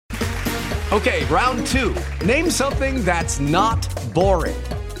Okay, round two. Name something that's not boring.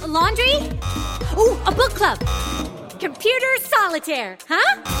 A laundry? Ooh, a book club. Computer solitaire,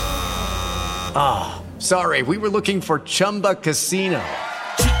 huh? Ah, oh, sorry, we were looking for Chumba Casino.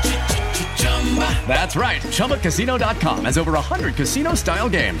 That's right, ChumbaCasino.com has over 100 casino-style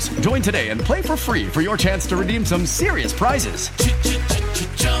games. Join today and play for free for your chance to redeem some serious prizes.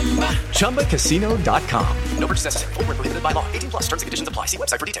 ChumbaCasino.com. No purchase necessary. Void where prohibited by law. 18+. Terms and conditions apply. See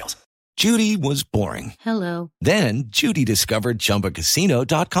website for details. Judy was boring. Hello. Then Judy discovered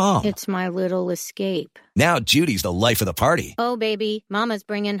ChumbaCasino.com. It's my little escape. Now Judy's the life of the party. Oh, baby, mama's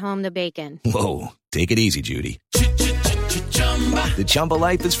bringing home the bacon. Whoa, take it easy, Judy. The Chumba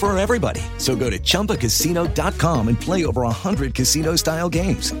life is for everybody. So go to ChumbaCasino.com and play over 100 casino-style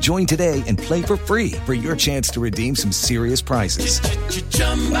games. Join today and play for free for your chance to redeem some serious prizes.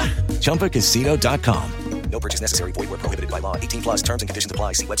 ChumbaCasino.com. No purchase necessary. Void where prohibited by law. 18+. Terms and conditions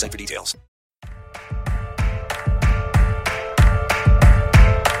apply. See website for details.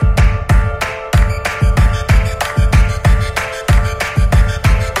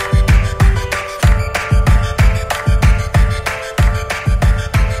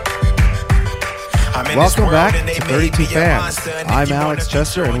 Welcome back to 32 Fans. I'm Alex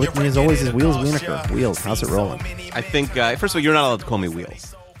Chester, and with me as always is Wheels Wienerker. Wheels, how's it rolling? I think, first of all, you're not allowed to call me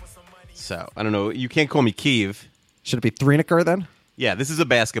Wheels. So, I don't know. You can't call me Kiev. Should it be Threeniker then? Yeah, this is a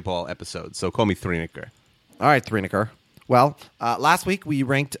basketball episode, so call me Threeniker. All right, Threeniker. Well, last week we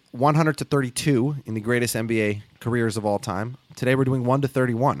ranked 100 to 32 in the greatest NBA careers of all time. Today we're doing 1 to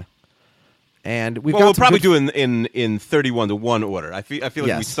 31. And we'll probably do in 31 to 1 order. I feel like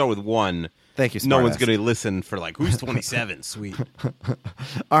yes. we start with 1. Thank you, no one's going to listen for who's 27? Sweet.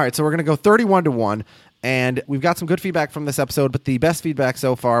 All right, so we're going to go 31 to 1. And we've got some good feedback from this episode, but the best feedback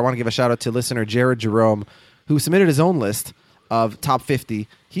so far, I want to give a shout out to listener Jared Jerome, who submitted his own list of top 50.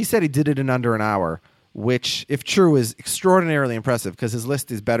 He said he did it in under an hour, which, if true, is extraordinarily impressive because his list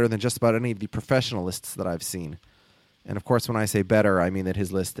is better than just about any of the professional lists that I've seen. And, of course, when I say better, I mean that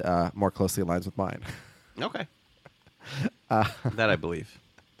his list more closely aligns with mine. Okay. That I believe.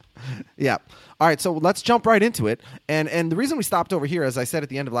 Yeah. All right, so let's jump right into it. And the reason we stopped over here, as I said at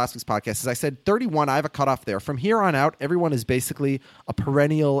the end of last week's podcast, is I said 31, I have a cutoff there. From here on out, everyone is basically a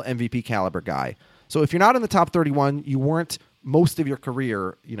perennial MVP caliber guy. So if you're not in the top 31, you weren't most of your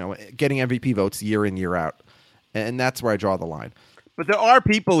career, getting MVP votes year in, year out. And that's where I draw the line. But there are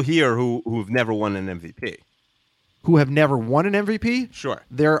people here who've never won an MVP. Who have never won an MVP? Sure.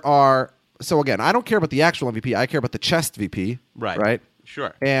 There are... So again, I don't care about the actual MVP. I care about the chest VP. Right.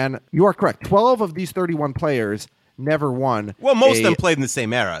 Sure. And you are correct. 12 of these 31 players never won. Well, most of them played in the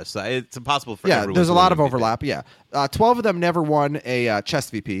same era, so it's impossible for everyone. Yeah, there's a lot of MVP. overlap, yeah. 12 of them never won a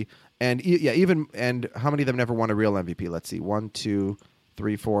chest VP. And and how many of them never won a real MVP? Let's see. 1, 2,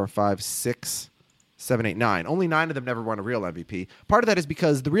 3, 4, 5, 6, 7, 8, 9. Only 9 of them never won a real MVP. Part of that is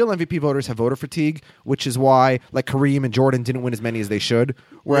because the real MVP voters have voter fatigue, which is why Kareem and Jordan didn't win as many as they should,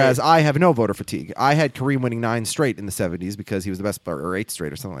 whereas I have no voter fatigue. I had Kareem winning 9 straight in the 70s because he was the best player, or 8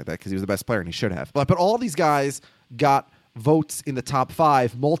 straight or something like that, because he was the best player and he should have. But all these guys got votes in the top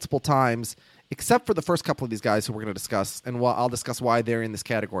 5 multiple times, except for the first couple of these guys who we're going to discuss, and I'll discuss why they're in this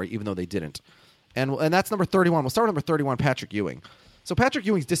category, even though they didn't. And that's number 31. We'll start with number 31, Patrick Ewing. So Patrick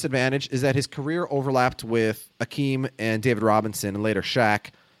Ewing's disadvantage is that his career overlapped with Akeem and David Robinson and later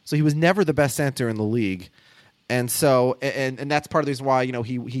Shaq. So he was never the best center in the league. And so and that's part of the reason why,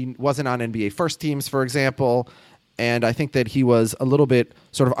 he wasn't on NBA first teams, for example. And I think that he was a little bit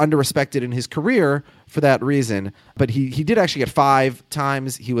sort of underrespected in his career for that reason. But he did actually get 5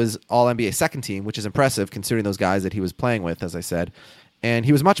 times he was All-NBA second team, which is impressive considering those guys that he was playing with, as I said. And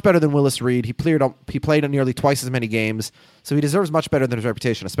he was much better than Willis Reed. He played nearly twice as many games, so he deserves much better than his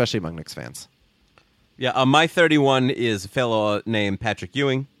reputation, especially among Knicks fans. Yeah, my 31 is a fellow named Patrick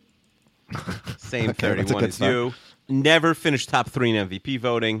Ewing. Same okay, 31 as you. Never finished top 3 in MVP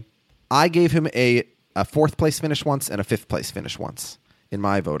voting. I gave him a 4th place finish once and a 5th place finish once in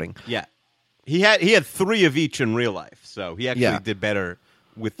my voting. Yeah, he had 3 of each in real life, so he actually did better.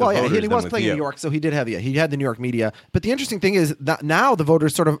 With the voters he was playing in New York, so he did have he had the New York media. But the interesting thing is that now the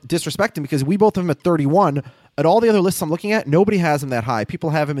voters sort of disrespect him because we both have him at 31. At all the other lists I'm looking at, nobody has him that high. People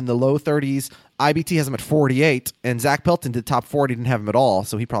have him in the low 30s. IBT has him at 48, and Zach Pelton did top 40, didn't have him at all,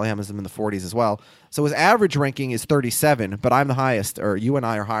 so he probably has him in the 40s as well. So his average ranking is 37, but I'm the highest, or you and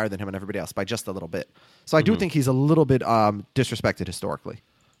I are higher than him and everybody else by just a little bit. So I do think he's a little bit disrespected historically.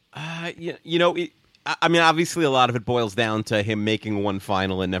 I mean, obviously, a lot of it boils down to him making one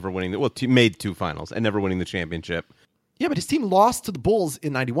final and never winning. Made 2 finals and never winning the championship. Yeah, but his team lost to the Bulls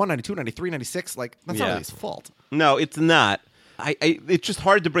in 91, 92, 93, 96. That's not really his fault. No, it's not. it's just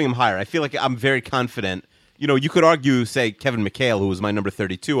hard to bring him higher. I feel like I'm very confident. You could argue, say, Kevin McHale, who was my number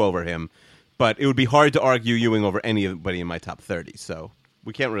 32 over him, but it would be hard to argue Ewing over anybody in my top 30. So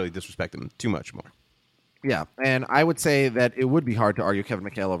we can't really disrespect him too much more. Yeah, and I would say that it would be hard to argue Kevin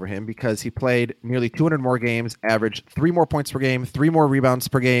McHale over him because he played nearly 200 more games, averaged 3 more points per game, 3 more rebounds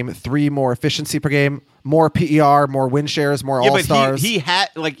per game, 3 more efficiency per game, more PER, more win shares, more All-Stars.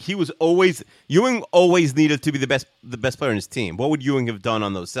 But Ewing always needed to be the best player in his team. What would Ewing have done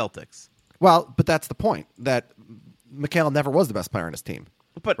on those Celtics? Well, but that's the point, that McHale never was the best player on his team.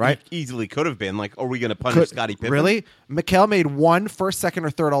 But right? He easily could have been. Like, are we going to punish Scottie Pippen? Really? McHale made one first, second, or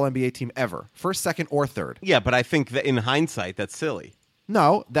third All-NBA team ever. First, second, or third. Yeah, but I think that in hindsight, that's silly.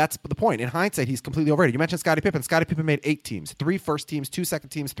 No, that's the point. In hindsight, he's completely overrated. You mentioned Scottie Pippen. Scottie Pippen made 8 teams. 3 first teams, 2 second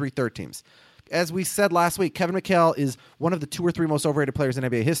teams, 3 third teams. As we said last week, Kevin McHale is one of the 2 or 3 most overrated players in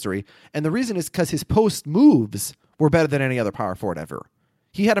NBA history. And the reason is because his post moves were better than any other power forward ever.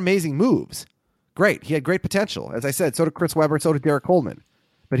 He had amazing moves. Great. He had great potential. As I said, so did Chris Webber, so did Derek Coleman.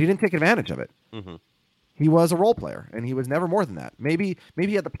 But he didn't take advantage of it. Mm-hmm. He was a role player, and he was never more than that. Maybe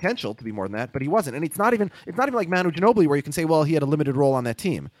he had the potential to be more than that, but he wasn't. And it's not even like Manu Ginobili, where you can say, well, he had a limited role on that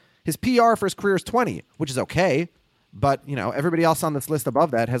team. His PR for his career is 20, which is okay. But everybody else on this list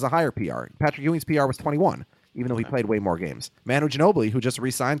above that has a higher PR. Patrick Ewing's PR was 21, even though he played way more games. Manu Ginobili, who just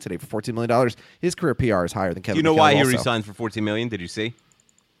re-signed today for $14 million, his career PR is higher than Kevin. You know McHale why he also. re-signed for $14 million? Did you see?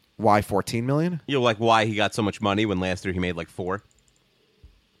 Why $14 million? Like why he got so much money when last year he made like $4 million?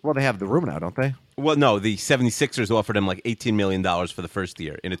 Well, they have the room now, don't they? Well, no, the 76ers offered him like $18 million for the first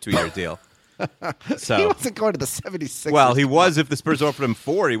year in a 2-year deal. So he wasn't going to the 76ers. Well, he was. If the Spurs offered him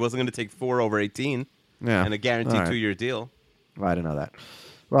 4, he wasn't going to take 4 over 18. Yeah. And a guaranteed 2-year deal. Well, I didn't know that.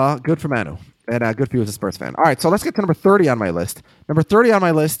 Well, good for Manu. And good for you as a Spurs fan. All right, so let's get to number 30 on my list. Number 30 on my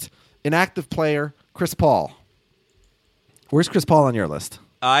list, inactive player, Chris Paul. Where's Chris Paul on your list?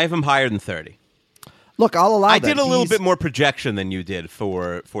 I have him higher than 30. Look, I'll allow that. I did a little bit more projection than you did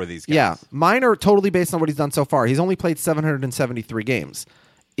for these guys. Yeah, mine are totally based on what he's done so far. He's only played 773 games.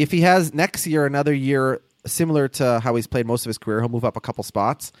 If he has next year another year similar to how he's played most of his career, he'll move up a couple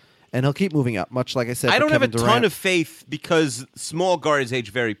spots, and he'll keep moving up, much like I said. I don't have Kevin a Durant. ton of faith because small guards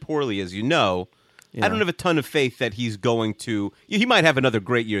age very poorly, as you know. Yeah. I don't have a ton of faith that he's going to... He might have another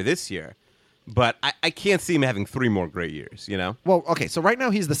great year this year. But I can't see him having 3 more great years, Well, okay, so right now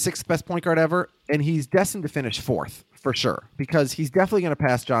he's the 6th best point guard ever, and he's destined to finish 4th, for sure, because he's definitely going to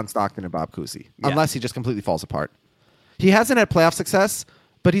pass John Stockton and Bob Cousy, unless he just completely falls apart. He hasn't had playoff success,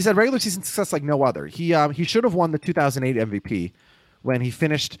 but he's had regular season success like no other. He should have won the 2008 MVP when he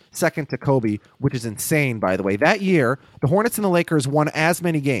finished second to Kobe, which is insane, by the way. That year, the Hornets and the Lakers won as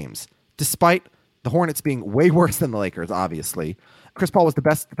many games, despite the Hornets being way worse than the Lakers, obviously. Chris Paul was the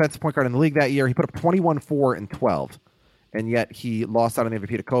best defensive point guard in the league that year. He put up 21, 4, and 12, and yet he lost out on the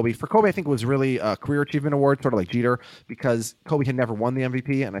MVP to Kobe. For Kobe, I think it was really a career achievement award, sort of like Jeter, because Kobe had never won the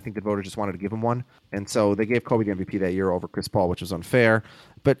MVP, and I think the voters just wanted to give him one. And so they gave Kobe the MVP that year over Chris Paul, which was unfair.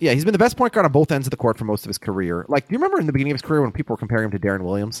 But yeah, he's been the best point guard on both ends of the court for most of his career. Like, do you remember in the beginning of his career when people were comparing him to Darren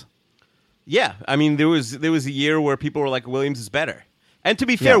Williams? Yeah, I mean, there was a year where people were like, Williams is better. And to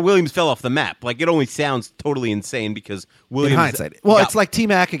be fair, Williams fell off the map. Like, it only sounds totally insane because Williams... In hindsight. Well, it's like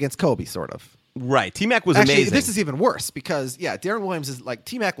T-Mac against Kobe, sort of. Right. T-Mac was Actually, amazing. This is even worse because, Darren Williams is like...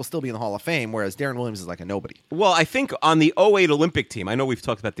 T-Mac will still be in the Hall of Fame, whereas Darren Williams is like a nobody. Well, I think on the 08 Olympic team, I know we've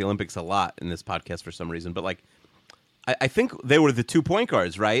talked about the Olympics a lot in this podcast for some reason, but, like, I think they were the 2 point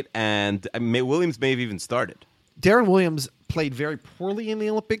guards, right? And Williams may have even started. Darren Williams played very poorly in the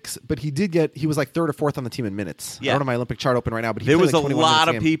Olympics, but he was like 3rd or 4th on the team in minutes. Yeah. I don't have my Olympic chart open right now, but there was like a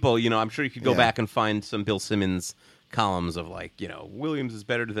lot of people. I'm sure you could go back and find some Bill Simmons columns of like, Williams is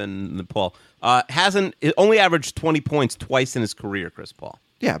better than Paul. Only averaged 20 points twice in his career, Chris Paul.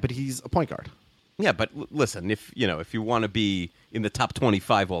 Yeah, but he's a point guard. Yeah, but listen, if you want to be in the top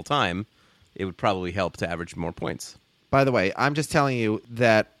 25 all time, it would probably help to average more points. By the way, I'm just telling you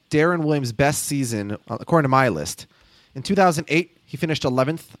that Darren Williams' best season, according to my list, in 2008, he finished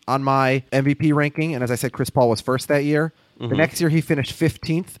 11th on my MVP ranking, and as I said, Chris Paul was first that year. Mm-hmm. The next year, he finished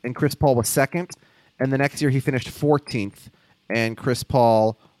 15th, and Chris Paul was second. And the next year, he finished 14th, and Chris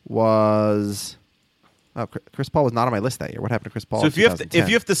Paul was... Oh, Chris Paul was not on my list that year. What happened to Chris Paul? So if you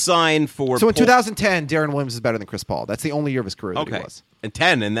have to sign for... So in 2010, Darren Williams is better than Chris Paul. That's the only year of his career that he was. And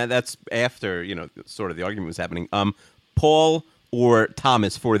 10, and that's after, sort of the argument was happening. Paul or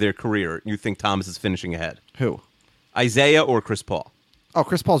Thomas for their career, you think Thomas is finishing ahead? Who? Isaiah or Chris Paul? Oh,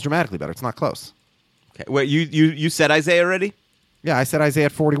 Chris Paul's dramatically better. It's not close. Okay. Wait, you said Isaiah already? Yeah, I said Isaiah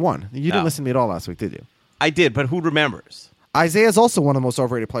at 41. You didn't listen to me at all last week, did you? I did, but who remembers? Isaiah is also one of the most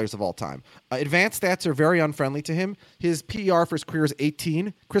overrated players of all time. Advanced stats are very unfriendly to him. His PR for his career is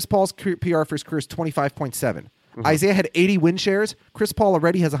 18. Chris Paul's PR for his career is 25.7. Isaiah had 80 win shares. Chris Paul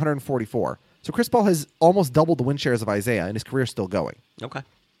already has 144. So Chris Paul has almost doubled the win shares of Isaiah, and his career is still going. Okay.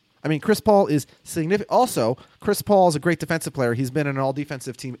 I mean, Chris Paul is significant. Also, Chris Paul is a great defensive player. He's been in an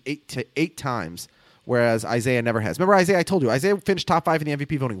all-defensive team eight times, whereas Isaiah never has. Remember Isaiah? I told you, Isaiah finished top 5 in the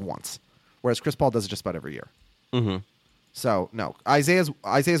MVP voting once, whereas Chris Paul does it just about every year. Mm-hmm. So, no. Isaiah's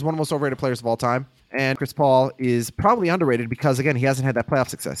one of the most overrated players of all time, and Chris Paul is probably underrated because, again, he hasn't had that playoff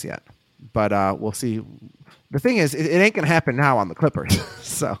success yet. But we'll see. The thing is, it ain't going to happen now on the Clippers.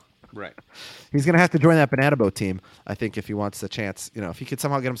 So Right. he's going to have to join that banana boat team, I think, if he wants a chance. If he could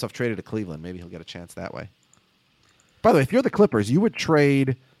somehow get himself traded to Cleveland, maybe he'll get a chance that way. By the way, if you're the Clippers, you would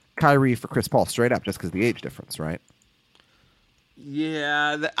trade Kyrie for Chris Paul straight up just because of the age difference, right?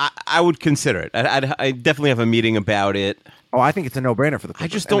 Yeah, I would consider it. I definitely have a meeting about it. Oh, I think it's a no-brainer for the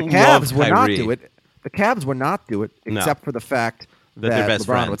Clippers. I just And don't the Cavs love would not Kyrie. do it. The Cavs would not do it except for the fact That they're that best LeBron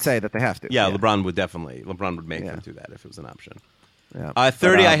friends. would say that they have to. Yeah, LeBron would make Yeah. them do that if it was an option. Yeah.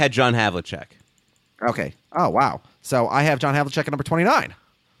 30, But, I had John Havlicek. Okay. Oh, wow. So I have John Havlicek at number 29.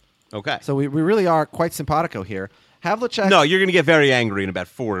 Okay. So we really are quite simpatico here. Havlicek. No, you're going to get very angry in about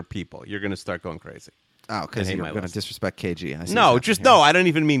 4 people. You're going to start going crazy. Oh, because hate you're my going to list. disrespect KG. I see No, what's just happening here. no. I don't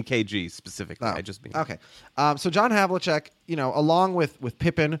even mean KG specifically. Oh, I just mean okay. So John Havlicek, along with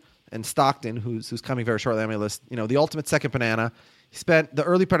Pippen and Stockton, who's coming very shortly on my list, the ultimate second banana. He spent the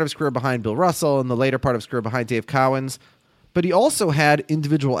early part of his career behind Bill Russell and the later part of his career behind Dave Cowens, but he also had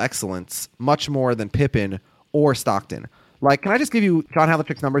individual excellence much more than Pippen or Stockton. Like, can I just give you John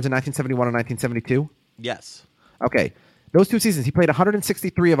Havlicek's numbers in 1971 and 1972? Yes. Okay. Those 2 seasons, he played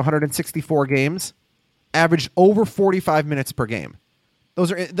 163 of 164 games, averaged over 45 minutes per game.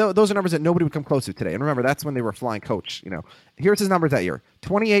 Those are numbers that nobody would come close to today. And remember, that's when they were flying coach. Here's his numbers that year: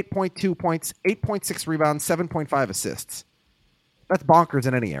 28.2 points, 8.6 rebounds, 7.5 assists. That's bonkers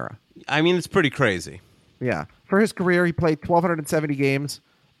in any era. I mean, it's pretty crazy. Yeah. For his career, he played 1,270 games,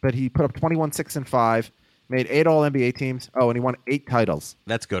 but he put up 21, 6, and 5, made 8 All-NBA teams. Oh, and he won 8 titles.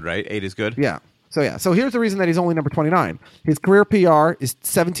 That's good, right? 8 is good. Yeah. So here's the reason that he's only number 29. His career PR is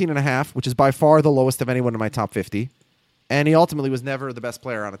 17.5, which is by far the lowest of anyone in my top 50. And he ultimately was never the best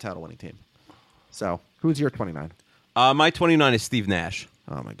player on a title-winning team. So, who's your 29? My 29 is Steve Nash.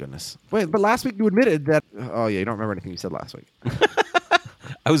 Oh, my goodness. Wait, but last week you admitted that... Oh, yeah, you don't remember anything you said last week.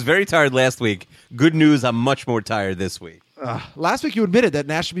 I was very tired last week. Good news, I'm much more tired this week. Last week you admitted that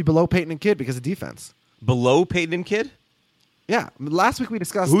Nash should be below Peyton and Kidd because of defense. Below Peyton and Kidd? Yeah. Last week we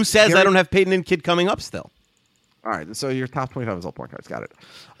discussed... Who says I Gary- don't have Peyton and Kidd coming up still? All right, so your top 25 is all point guards. Got it.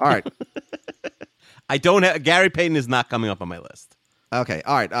 All right. I don't have... Gary Payton is not coming up on my list. Okay,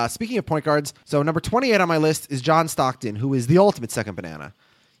 all right. Speaking of point guards, so number 28 on my list is John Stockton, who is the ultimate second banana.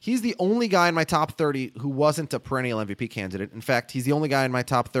 He's the only guy in my top 30 who wasn't a perennial MVP candidate. In fact, he's the only guy in my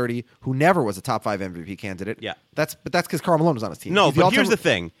top 30 who never was a top 5 MVP candidate. Yeah. But that's because Karl Malone was on his team. No, He's the but here's ultimate- the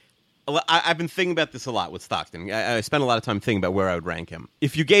thing. I've been thinking about this a lot with Stockton. I spent a lot of time thinking about where I would rank him.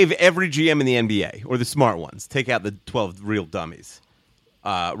 If you gave every GM in the NBA, or the smart ones, take out the 12 real dummies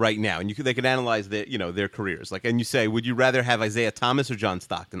right now, and they could analyze their careers. And you say, would you rather have Isaiah Thomas or John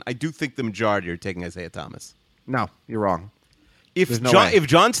Stockton? I do think the majority are taking Isaiah Thomas. No, you're wrong. If There's no way. If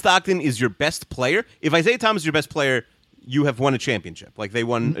John Stockton is your best player, if Isaiah Thomas is your best player, you have won a championship. They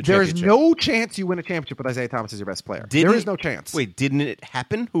won a There is championship. no chance you win a championship with Isaiah Thomas as your best player. There is no chance. Wait, didn't it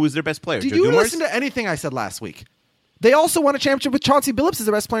happen? Who was their best player? Did Joe you Dumars? listen to anything I said last week? They also won a championship with Chauncey Billups as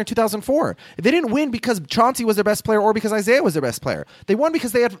their best player in 2004. They didn't win because Chauncey was their best player or because Isaiah was their best player. They won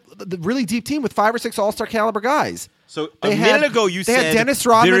because they had the really deep team with 5 or 6 all-star caliber guys. So They a had- minute ago you they said had Dennis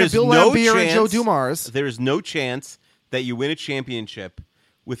Rodman there and is Bill no Laimbeer and Joe chance- Dumars. There is no chance that you win a championship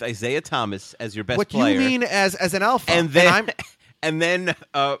with Isaiah Thomas as your best What player. you mean as an alpha? and then I'm and then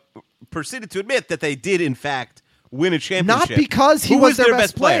proceeded to admit that they did in fact win a championship. Not because he Who was their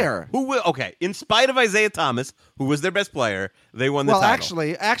best player. Okay, in spite of Isaiah Thomas, who was their best player, they won the well,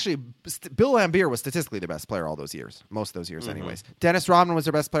 title. actually, Bill Laimbeer was statistically the best player all those years, most of those years, Mm-hmm. anyways. Dennis Rodman was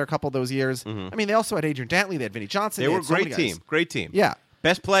their best player a couple of those years. I mean, they also had Adrian Dantley, they had Vinnie Johnson. They were a had so many great guys. team. Great team. Yeah.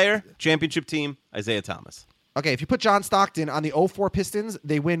 Best player, championship team, Isaiah Thomas. Okay, if you put John Stockton on the 04 Pistons,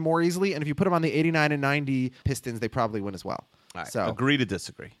 they win more easily, and if you put him on the 89 and 90 Pistons, they probably win as well. All right, So agree to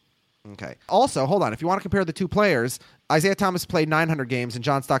disagree. okay. Also, hold on. If you want to compare the two players, Isaiah Thomas played 900 games and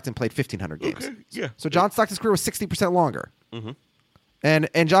John Stockton played 1,500 games. Okay, yeah. So John Stockton's career was 60% longer. Mm-hmm.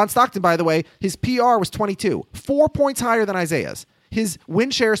 And John Stockton, by the way, his PR was 22, 4 points higher than Isaiah's. His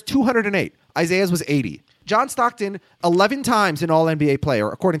win share is 208. Isaiah's was 80. John Stockton, 11 times an All-NBA player,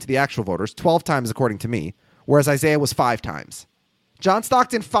 according to the actual voters, 12 times according to me, whereas Isaiah was 5 times. John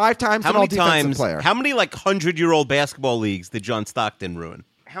Stockton 5 times an all-defensive player. How many 100-year-old basketball leagues did John Stockton ruin?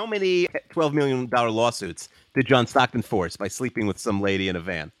 How many $12 million lawsuits did John Stockton force by sleeping with some lady in a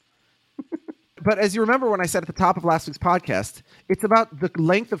van? But as you remember when I said at the top of last week's podcast, it's about the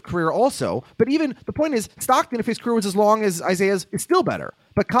length of career also. But even the point is, Stockton, if his career was as long as Isaiah's, is still better.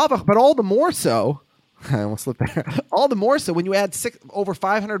 But but all the more so, I almost slipped there. All the more so when you add over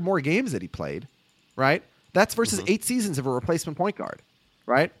 500 more games that he played, right? That's versus 8 seasons of a replacement point guard,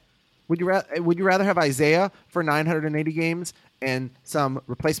 right? Would you rather have Isaiah for 980 games and some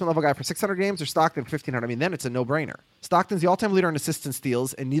replacement level guy for 600 games, or Stockton for 1,500? I mean, then it's a no-brainer. Stockton's the all-time leader in assists and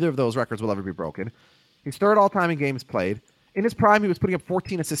steals, and neither of those records will ever be broken. He's 3rd all-time in games played. In his prime, he was putting up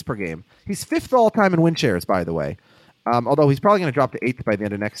 14 assists per game. He's 5th all-time in win shares, by the way. Although he's probably going to drop to 8th by the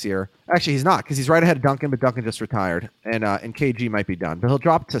end of next year. Actually, he's not, because he's right ahead of Duncan, but Duncan just retired, and KG might be done. But he'll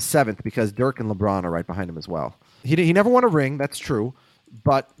drop to 7th because Dirk and LeBron are right behind him as well. He never won a ring, that's true.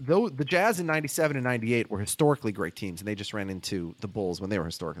 But the Jazz in 97 and 98 were historically great teams, and they just ran into the Bulls when they were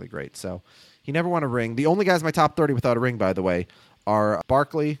historically great. So he never won a ring. The only guys in my top 30 without a ring, by the way, are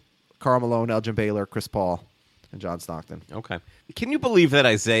Barkley, Karl Malone, Elgin Baylor, Chris Paul, and John Stockton. Okay. Can you believe that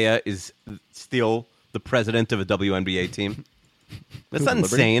Isaiah is still the president of a WNBA team? That's not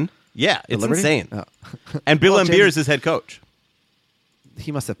insane. Yeah, it's insane. Oh. And Bill Laimbeer is his head coach.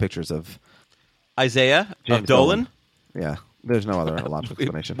 He must have pictures of Isaiah, James of Dolan. Yeah. There's no other logical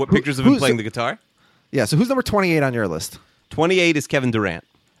explanation. What pictures of him playing the guitar? Yeah, so who's number 28 on your list? 28 is Kevin Durant.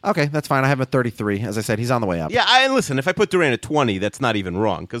 Okay, that's fine. I have him at 33. As I said, he's on the way up. Yeah, and listen, if I put Durant at 20, that's not even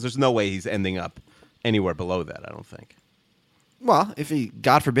wrong, because there's no way he's ending up anywhere below that, I don't think. Well, if he,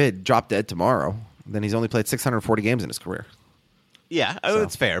 God forbid, dropped dead tomorrow, then he's only played 640 games in his career. Yeah,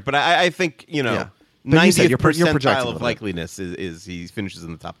 that's fair. But I think, 90th percentile of likeliness is he finishes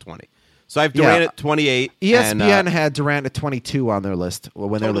in the top 20. So I have Durant at 28. ESPN had Durant at 22 on their list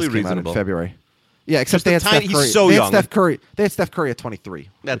when their list came out in February. Yeah, except they had Steph Curry. He's so young. They had Steph Curry at 23.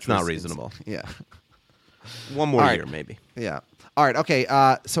 That's not reasonable. Yeah. One more year, maybe. Yeah. All right, okay.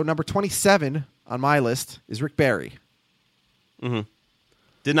 So number 27 on my list is Rick Barry. Mm-hmm.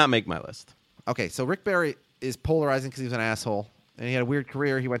 Did not make my list. Okay, so Rick Barry is polarizing because he was an asshole. And he had a weird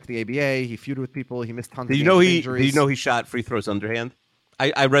career. He went to the ABA. He feuded with people. He missed tons of games with injuries. Did you know he shot free throws underhand?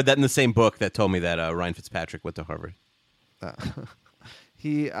 I read that in the same book that told me that Ryan Fitzpatrick went to Harvard.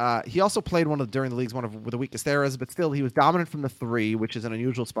 He also played during the league's with the weakest eras, but still he was dominant from the 3, which is an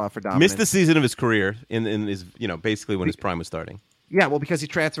unusual spot for dominance. Missed the season of his career in his basically when his prime was starting. Yeah, well, because he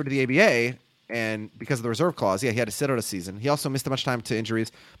transferred to the ABA and because of the reserve clause, he had to sit out a season. He also missed much time to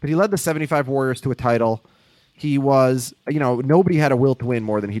injuries, but he led the 75 Warriors to a title. He was, nobody had a will to win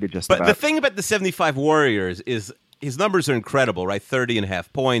more than he did just about. But the thing about the 75 Warriors is his numbers are incredible, right?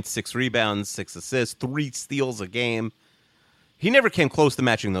 30.5 points, 6 rebounds, 6 assists, 3 steals a game. He never came close to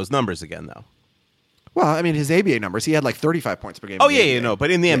matching those numbers again, though. Well, I mean, his ABA numbers, he had like 35 points per game. Oh, yeah,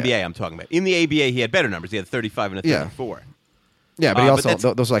 but in the NBA, I'm talking about. In the ABA, he had better numbers. He had 35 and a 34. Yeah, but he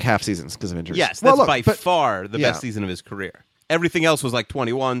also, those were like half seasons because of injuries. Yes, that's by far the best season of his career. Everything else was like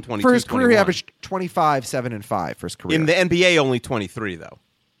 21, 22, For his career, 21. he averaged 25, 7, and 5 for his career. In the NBA, only 23, though.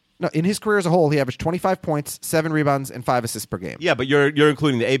 No, in his career as a whole, he averaged 25 points, 7 rebounds, and 5 assists per game. Yeah, but you're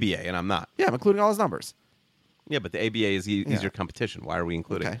including the ABA, and I'm not. Yeah, I'm including all his numbers. Yeah, but the ABA is easier competition. Why are we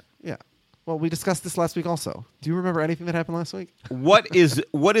including it? Yeah. Well, we discussed this last week also. Do you remember anything that happened last week? What is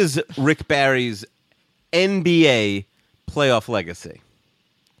Rick Barry's NBA playoff legacy?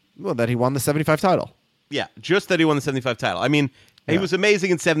 Well, that he won the 75 title. Yeah, just that he won the 75 title. I mean, he was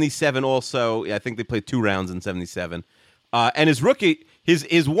amazing in 77 also. I think they played 2 rounds in 77. And his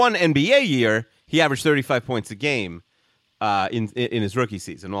one NBA year, he averaged 35 points a game in his rookie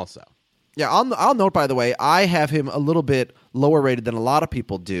season also. Yeah, I'll note, by the way, I have him a little bit lower rated than a lot of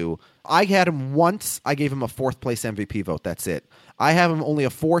people do. I had him once. I gave him a 4th place MVP vote. That's it. I have him only a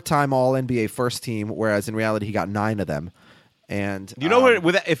 4-time All-NBA first team, whereas in reality he got 9 of them. And you know where?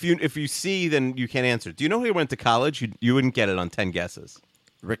 If you see, then you can't answer. Do you know where he went to college? You wouldn't get it on 10 guesses.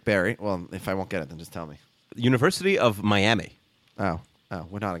 Rick Barry. Well, if I won't get it, then just tell me. University of Miami. Oh,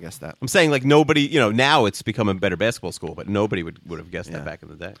 would not have guessed that. I'm saying like nobody. Now it's become a better basketball school, but nobody would have guessed that back in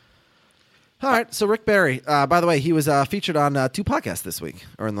the day. All right, so Rick Barry. By the way, he was featured on 2 podcasts this week,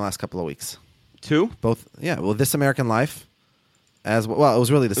 or in the last couple of weeks. 2? Both, yeah. Well, This American Life, as well. It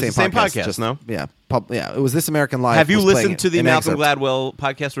was really the same podcast. Just, no? Yeah, it was This American Life. Have you listened to the Malcolm Gladwell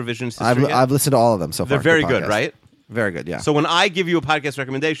podcast revisions? I've listened to all of them so far. They're very good, right? Very good, yeah. So when I give you a podcast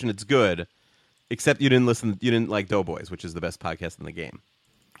recommendation, it's good, except you didn't listen. You didn't like Doughboys, which is the best podcast in the game.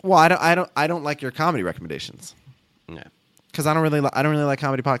 Well, I don't like your comedy recommendations. Yeah. Because I don't really like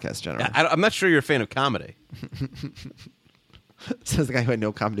comedy podcasts generally. I'm not sure you're a fan of comedy. Says the guy who had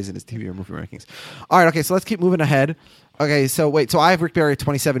no comedies in his TV or movie rankings. All right, okay, so let's keep moving ahead. Okay, so wait, so I have Rick Barry at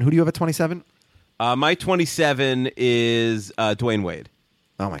 27. Who do you have at 27? My 27 is Dwayne Wade.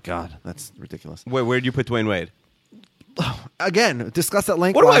 Oh my God, that's ridiculous. Where do you put Dwayne Wade? Again, discussed at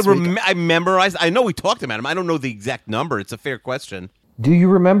length. What do last week. I memorized? I know we talked about him. I don't know the exact number. It's a fair question. Do you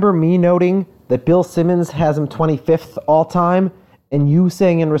remember me noting that Bill Simmons has him 25th all time, and you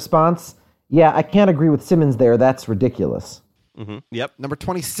saying in response, "Yeah, I can't agree with Simmons there. That's ridiculous." Mm-hmm. Yep. Number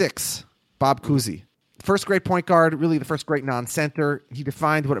 26, Bob Cousy. First great point guard, really the first great non-center. He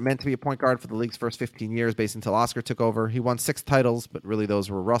defined what it meant to be a point guard for the league's first 15 years, based until Oscar took over. He won 6 titles, but really those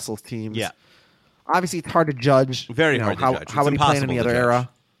were Russell's teams. Yeah. Obviously, it's hard to judge. Very hard to judge. How would he play in any other era?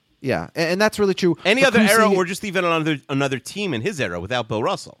 Yeah, and that's really true. Any For other Cousy, era, or just even another team in his era without Bill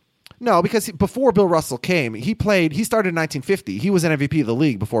Russell? No, because before Bill Russell came, he started in 1950. He was an MVP of the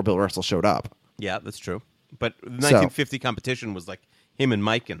league before Bill Russell showed up. Yeah, that's true. But the 1950 competition was like him and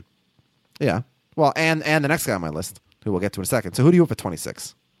Mikan. Yeah. Well, and the next guy on my list, who we'll get to in a second. So who do you have at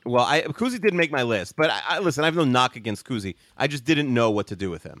 26? Well, Cousy didn't make my list, but listen, I have no knock against Cousy. I just didn't know what to do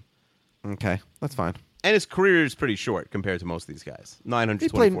with him. Okay, that's fine. And his career is pretty short compared to most of these guys.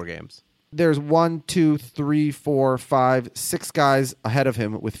 924 games. There's 1, 2, 3, 4, 5, 6 guys ahead of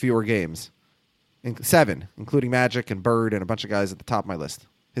him with fewer games. 7, including Magic and Bird and a bunch of guys at the top of my list.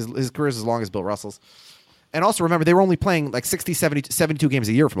 His career is as long as Bill Russell's. And also remember, they were only playing like 60, 70, 72 games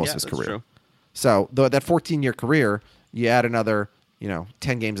a year for most of his career. True. So that 14-year career, you add another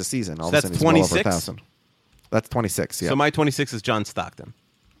 10 games a season. All of a sudden, that's he's well over 26? 1,000. That's 26, yeah. So my 26 is John Stockton.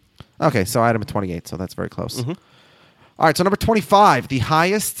 Okay, so I had him at 28, so that's very close. Mm-hmm. All right, so number 25, the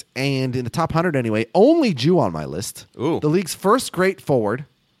highest, and in the top 100 anyway, only Jew on my list. Ooh. The league's first great forward,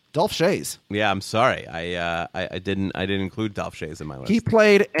 Dolph Schayes. Yeah, I'm sorry. I didn't include Dolph Schayes in my list. He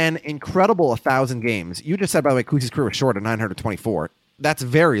played an incredible 1,000 games. You just said, by the way, Cousy's career was short at 924. That's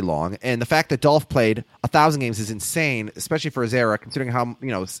very long, and the fact that Dolph played 1,000 games is insane, especially for his era, considering how,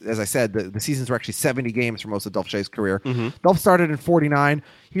 as I said, the seasons were actually 70 games for most of Dolph Schayes' career. Mm-hmm. Dolph started in 49.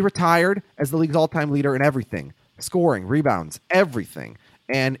 He retired as the league's all-time leader in everything, scoring, rebounds, everything.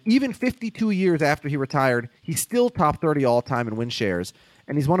 And even 52 years after he retired, he's still top 30 all-time in win shares,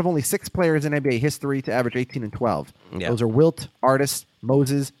 and he's one of only 6 players in NBA history to average 18 and 12. Yeah. Those are Wilt, Artis,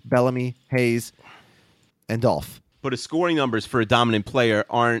 Moses, Bellamy, Hayes, and Dolph. But his scoring numbers for a dominant player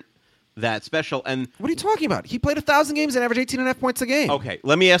aren't that special. And what are you talking about? He played 1,000 games and averaged 18.5 points a game. Okay,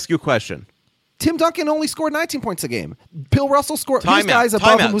 let me ask you a question. Tim Duncan only scored 19 points a game. Bill Russell scored. Here's guys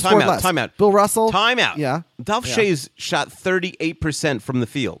above him who scored less. Timeout. Bill Russell. Timeout. Yeah. Dolph Schayes shot 38% from the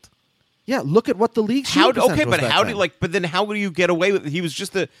field. Yeah, look at what the league shooting percentage was back then. But then how do you get away with it? He was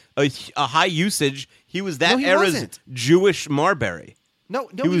just a high usage. He was that he era's wasn't. Jewish Marbury. No,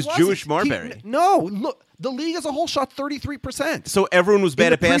 he was wasn't. Jewish Marbury. Look, the league as a whole shot 33%. So everyone was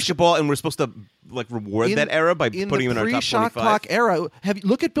bad at basketball, and we're supposed to reward that era by putting him in our top 25? In the pre-shot clock era,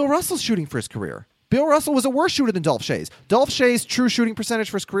 look at Bill Russell's shooting for his career. Bill Russell was a worse shooter than Dolph Schayes. Dolph Schayes' true shooting percentage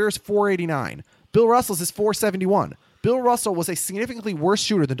for his career is .489. Bill Russell's is .471. Bill Russell was a significantly worse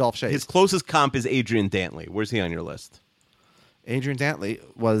shooter than Dolph Schayes. His closest comp is Adrian Dantley. Where's he on your list? Adrian Dantley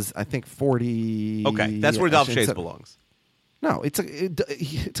was, I think, 40. Okay, that's where Dolph Schayes belongs. No, it's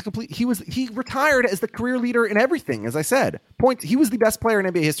a complete. He retired as the career leader in everything. As I said, he was the best player in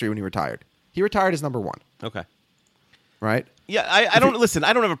NBA history when he retired. He retired as number 1. Okay, right? Yeah, I don't listen.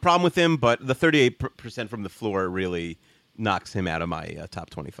 I don't have a problem with him, but the 38% from the floor really knocks him out of my top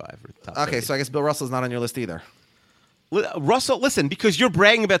 25 or top 30. Okay, so I guess Bill Russell's not on your list either. Russell, listen, because you're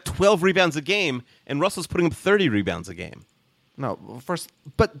bragging about 12 rebounds a game, and Russell's putting up 30 rebounds a game. No,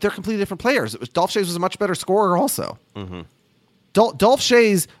 but they're completely different players. Dolph Schayes was a much better scorer also. Mm-hmm. Dolph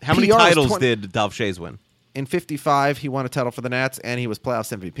Schayes. How many titles did Dolph Schayes win? In 55, he won a title for the Nats, and he was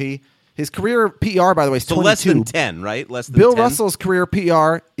playoffs MVP. His career PR, by the way, is 22. Less than 10, right? Less than Bill 10? Russell's career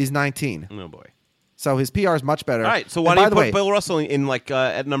PR is 19. Oh, boy. So his PR is much better. All right, so why don't you put Bill Russell in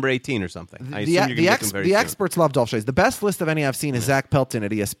at number 18 or something? I assume you're going to get him very soon. Experts love Dolph Schayes. The best list of any I've seen is Zach Pelton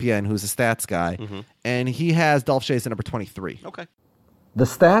at ESPN, who's a stats guy, and he has Dolph Schayes at number 23. Okay. The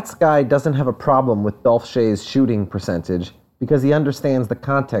stats guy doesn't have a problem with Dolph Schayes' shooting percentage because he understands the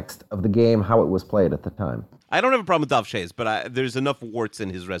context of the game, how it was played at the time. I don't have a problem with Dolph Schayes, but there's enough warts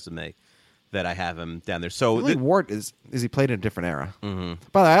in his resume that I have him down there. So the only wart is he played in a different era. Mm-hmm.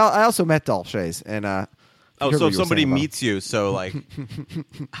 By the way, I also met Dolph Schayes, and so if somebody meets you, so like,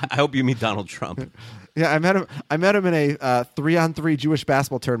 I hope you meet Donald Trump. Yeah, I met him in a 3-on-3 Jewish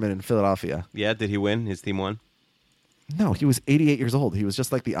basketball tournament in Philadelphia. Yeah, did he win? His team won? No, he was 88 years old. He was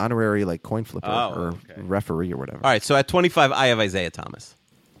just like the honorary like coin flipper or okay. referee or whatever. All right, so at 25, I have Isaiah Thomas.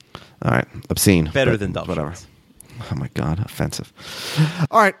 All right, obscene. Better but than Dolph whatever. Schultz. Oh my God, offensive.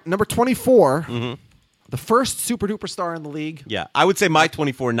 All right, number 24, the first super duper star in the league, Yeah, I would say my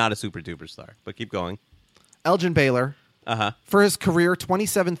 24, not a super duper star, but keep going. Elgin Baylor. Uh-huh. For his career,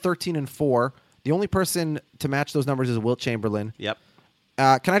 27, 13, and 4. The only person to match those numbers is Wilt Chamberlain. Yep.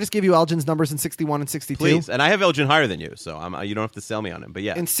 Can I just give you Elgin's numbers in 61 and 62? Please. And I have Elgin higher than you, so you don't have to sell me on him. But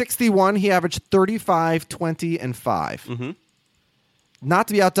yeah. In 61, he averaged 35, 20, and 5. Mm-hmm. Not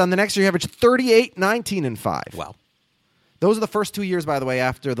to be outdone, the next year he averaged 38, 19, and 5. Wow. Those are the first 2 years, by the way,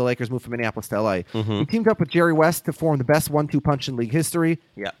 after the Lakers moved from Minneapolis to L.A. Mm-hmm. He teamed up with Jerry West to form the best 1-2 punch in league history.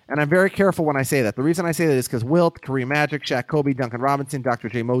 Yeah. And I'm very careful when I say that. The reason I say that is because Wilt, Kareem Magic, Shaq Kobe, Duncan Robinson, Dr.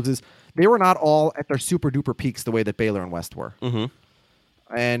 J. Moses, they were not all at their super-duper peaks the way that Baylor and West were. Mm-hmm.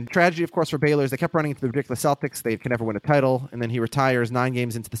 And tragedy, of course, for Baylor is they kept running into the ridiculous Celtics. They could never win a title. And then he retires 9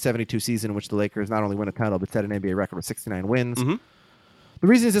 games into the 72 season in which the Lakers not only win a title, but set an NBA record with 69 wins. Mm-hmm. The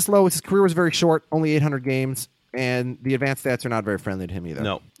reason he's this low is his career was very short, only 800 games, and the advanced stats are not very friendly to him either.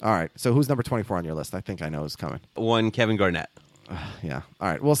 No. All right, so who's number 24 on your list? I think I know who's coming. One, Kevin Garnett. Yeah. All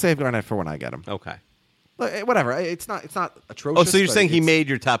right, we'll save Garnett for when I get him. Okay. Look, whatever. It's not atrocious. Oh, so you're but saying he it's- made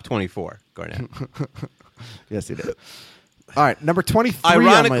your top 24, Garnett. Yes, he did. All right, number 23 on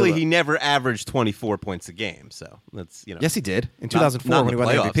my Ironically, list. he never averaged 24 points a game, so that's, Yes, he did. In not- 2004, not in when he the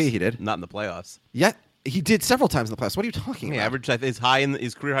won the playoffs. MVP, he did. Not in the playoffs. Yeah, he did several times in the playoffs. What are you talking He about? averaged his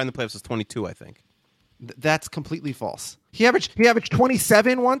career high in the playoffs was 22, I think. That's completely false. He averaged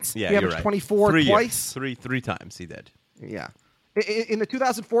 27 once. Yeah, he you're averaged right. 24 Three twice. years. Three times he did. Yeah. In the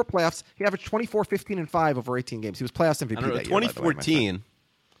 2004 playoffs, he averaged 24, 15, and 5 over 18 games. He was playoffs MVP I don't know, that year, by the way, my friend. 2014,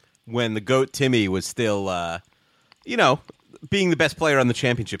 when the GOAT Timmy was still, being the best player on the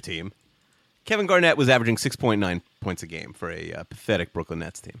championship team, Kevin Garnett was averaging 6.9 points a game for a pathetic Brooklyn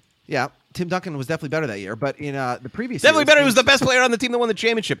Nets team. Yeah, Tim Duncan was definitely better that year, but in the previous Definitely years, better. He was the best player on the team that won the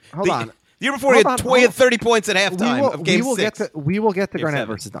championship. Hold on. The year before, Hold he on, had hold on. 30 points at halftime of Game 6. We will get to Game Garnett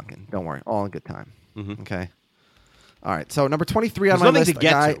 7. versus Duncan. Don't worry, all in good time. Okay. All right. So number 23 on There's my nothing list, to get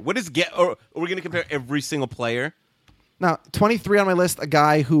a guy. to. What is get? Or are we going to compare every single player? Now, 23 on my list, a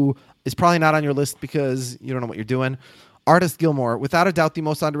guy who is probably not on your list because you don't know what you're doing. Artis Gilmore, without a doubt, the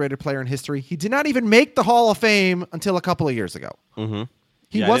most underrated player in history. He did not even make the Hall of Fame until a couple of years ago. Mm-hmm.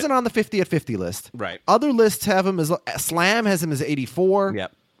 He Yeah, wasn't on the 50 at 50 list. Right. Other lists have him as Slam has him as 84.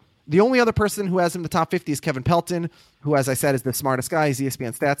 Yep. The only other person who has him in the top 50 is Kevin Pelton, who, as I said, is the smartest guy. He's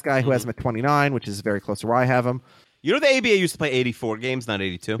ESPN stats guy, who has him at 29, which is very close to where I have him. You know the ABA used to play 84 games, not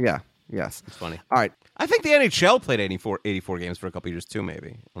 82? Yeah. Yes. It's funny. All right. I think the NHL played 84 games for a couple years too,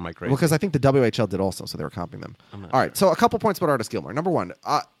 maybe. Or am I crazy? Well, because I think the WHL did also, so they were comping them. All right, so a couple points about Artis Gilmore. Number one,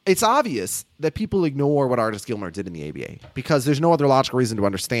 it's obvious that people ignore what Artis Gilmore did in the ABA because there's no other logical reason to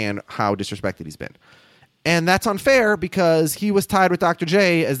understand how disrespected he's been. And that's unfair because he was tied with Dr.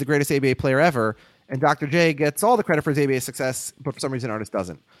 J as the greatest ABA player ever, and Dr. J gets all the credit for his ABA success, but for some reason Artis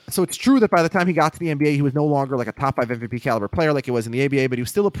doesn't. So it's true that by the time he got to the NBA, he was no longer like a top 5 MVP caliber player like he was in the ABA, but he was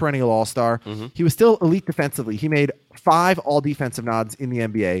still a perennial all-star. Mm-hmm. He was still elite defensively. He made 5 all-defensive nods in the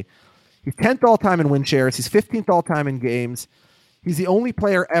NBA. He's 10th all-time in win shares. He's 15th all-time in games. He's the only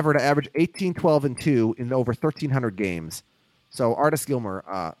player ever to average 18, 12, and 2 in over 1,300 games. So Artis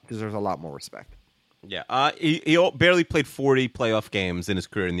Gilmore deserves a lot more respect. Yeah, he barely played 40 playoff games in his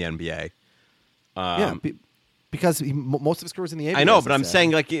career in the NBA. Because most of his career was in the ABA. I know, but I'm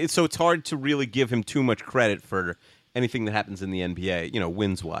saying so it's hard to really give him too much credit for anything that happens in the NBA,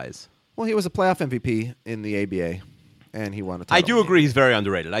 wins wise. Well, he was a playoff MVP in the ABA, and he won a title. I do agree he's very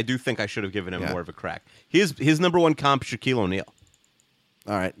underrated. I do think I should have given him more of a crack. His number one comp, Shaquille O'Neal.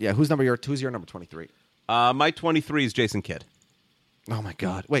 All right, yeah. Who's your number 23? My 23 is Jason Kidd. Oh my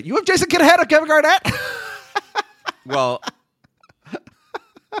God! Wait, you have Jason Kidd ahead of Kevin Garnett? Well,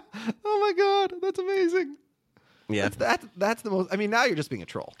 oh my God, that's amazing. Yeah, that's the most. I mean, now you're just being a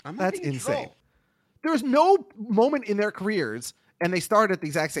troll. That's being a insane. troll. There's no moment in their careers, and they started at the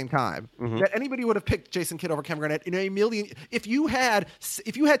exact same time, that anybody would have picked Jason Kidd over Kevin Garnett in a million. If you had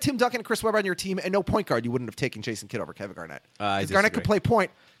Tim Duncan and Chris Webber on your team and no point guard, you wouldn't have taken Jason Kidd over Kevin Garnett. Garnett could play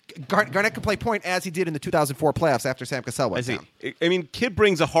point. Garnett could play point as he did in the 2004 playoffs after Sam Cassell went down. I mean, Kidd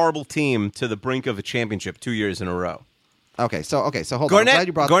brings a horrible team to the brink of a championship 2 years in a row. Okay, so hold on. I'm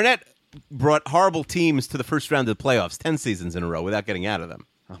glad Garnett brought horrible teams to the first round of the playoffs 10 seasons in a row without getting out of them.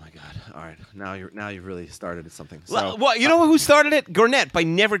 Oh my God! All right, now you've really started something. So, Well, you know who started it? Garnett, by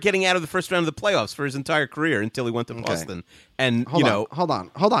never getting out of the first round of the playoffs for his entire career until he went to Boston. And hold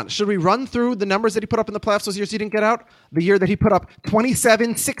on. Should we run through the numbers that he put up in the playoffs those years he didn't get out? The year that he put up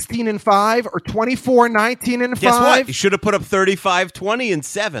 27, 16, and 5, or 24, 19, and 5. Guess what? He should have put up 35, 20, and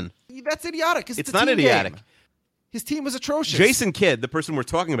 7. That's idiotic. It's not idiotic. Game. His team was atrocious. Jason Kidd, the person we're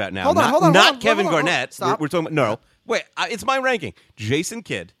talking about now, hold on, not Kevin Garnett. Stop. We're talking about no. Wait, it's my ranking. Jason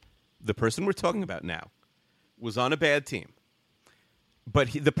Kidd, the person we're talking about now, was on a bad team. But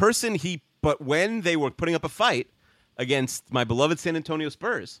when they were putting up a fight against my beloved San Antonio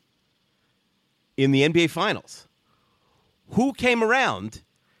Spurs in the NBA Finals, who came around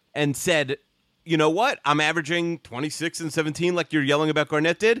and said, you know what? I'm averaging 26 and 17 like you're yelling about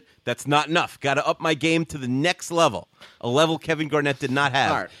Garnett did. That's not enough. Got to up my game to the next level, a level Kevin Garnett did not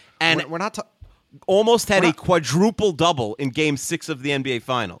have. All right. And we're not almost had a quadruple double in Game 6 of the NBA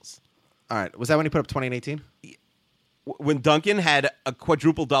Finals. All right. Was that when he put up 20 and 18? When Duncan had a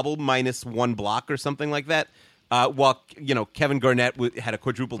quadruple double minus 1 block or something like that, while Kevin Garnett had a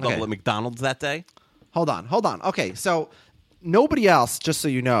quadruple double at McDonald's that day. Hold on. Okay, so nobody else, just so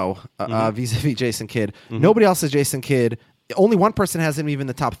you know, vis-a-vis Jason Kidd, nobody else is Jason Kidd. Only one person has him even in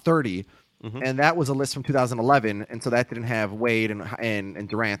the top 30. And that was a list from 2011, and so that didn't have Wade and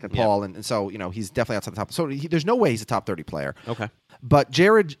Durant and Paul, and so he's definitely outside the top. So there's no way he's a top 30 player. Okay, but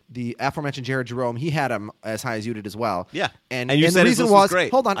Jared, the aforementioned Jared Jerome, he had him as high as you did as well. Yeah, and you said the reason his list was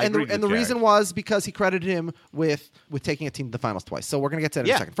great. Hold on, I and the reason was because he credited him with taking a team to the finals twice. So we're gonna get to that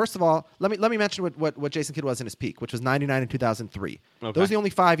in a second. First of all, let me mention what Jason Kidd was in his peak, which was 99 and 2003. Okay. Those are the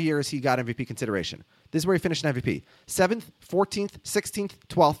only 5 years he got MVP consideration. This is where he finished in MVP: 7th, 14th, 16th,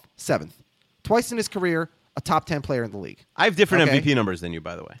 12th, 7th. Twice in his career, a top 10 player in the league. I have different MVP numbers than you,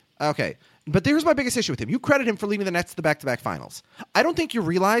 by the way. Okay. But here's my biggest issue with him. You credit him for leading the Nets to the back-to-back finals. I don't think you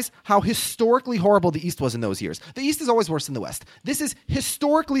realize how historically horrible the East was in those years. The East is always worse than the West. This is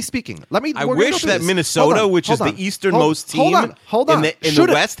historically speaking. I wish that Minnesota, which is the easternmost team in the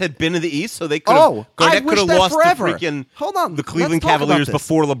West, had been in the East, so they could have Garnett could have lost the Cleveland Cavaliers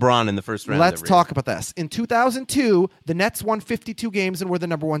before LeBron in the first round. Let's talk about this. In 2002, the Nets won 52 games and were the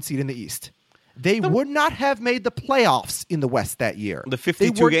number 1 seed in the East. They would not have made the playoffs in the West that year. The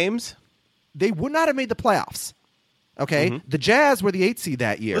 52 games? They would not have made the playoffs. Okay? The Jazz were the 8th seed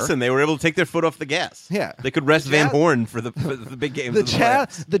that year. Listen, they were able to take their foot off the gas. Yeah. They could rest Van Horn for the big games.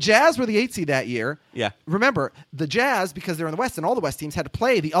 The Jazz were the 8th seed that year. Yeah. Remember, the Jazz, because they're in the West, and all the West teams had to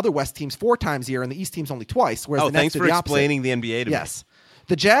play the other West teams 4 times a year, and the East teams only twice, whereas the Nets thanks did for the opposite. explaining the NBA to me. Yes.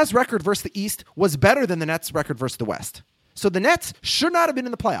 The Jazz record versus the East was better than the Nets record versus the West. So the Nets should not have been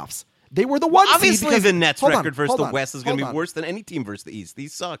in the playoffs. They were the one seed. Obviously, the Nets record versus the West is going to be worse than any team versus the East.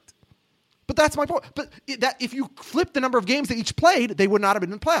 These sucked. But that's my point. But if you flip the number of games they each played, they would not have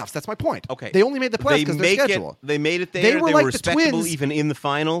been in the playoffs. That's my point. Okay. They only made the playoffs because of their schedule. They made it there. They were like respectable the Twins. Even in the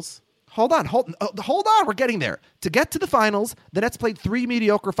finals. Hold on. We're getting there. To get to the finals, the Nets played 3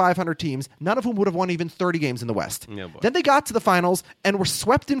 mediocre 500 teams, none of whom would have won even 30 games in the West. Yeah, boy. Then they got to the finals and were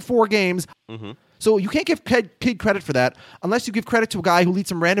swept in 4 games. So you can't give Kidd credit for that unless you give credit to a guy who leads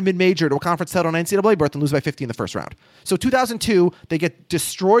some random mid-major to a conference title on NCAA berth and lose by 50 in the first round. So 2002, they get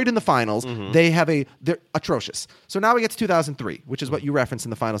destroyed in the finals. They're atrocious. So now we get to 2003, which is what you referenced in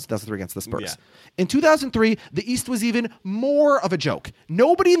the finals 2003 against the Spurs. Yeah. In 2003, the East was even more of a joke.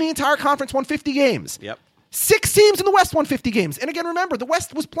 Nobody in the entire conference won 50 games. Yep. 6 teams in the West won 50 games. And again, remember, the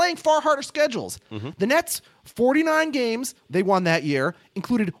West was playing far harder schedules. The Nets, 49 games they won that year,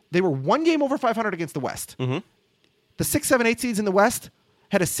 they were 1 game over 500 against the West. The 6, 7, 8 seeds in the West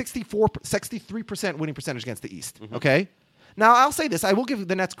had a 63% winning percentage against the East. Okay? Now, I'll say this. I will give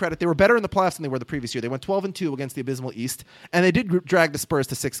the Nets credit. They were better in the playoffs than they were the previous year. They went 12-2 against the abysmal East, and they did drag the Spurs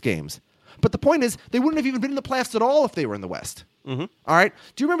to 6 games. But the point is, they wouldn't have even been in the playoffs at all if they were in the West. All right?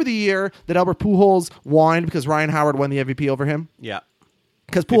 Do you remember the year that Albert Pujols whined because Ryan Howard won the MVP over him? Yeah.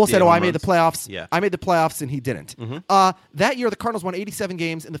 Because Pujols said, I made the playoffs. Yeah. I made the playoffs, and he didn't. That year, the Cardinals won 87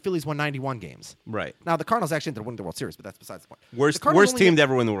 games, and the Phillies won 91 games. Right. Now, the Cardinals actually ended up winning the World Series, but that's besides the point. Worst team to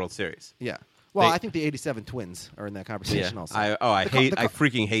ever win the World Series. Yeah. Well, I think the 87 Twins are in that conversation also. I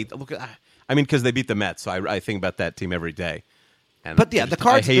freaking hate. Look, because they beat the Mets, so I think about that team every day. And but yeah, the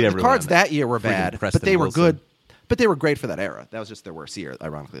Cards that year were bad, but they were Wilson. good. But they were great for that era. That was just their worst year,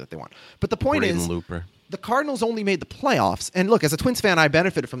 ironically, that they won. But the point Braden is, Looper. The Cardinals only made the playoffs. And look, as a Twins fan, I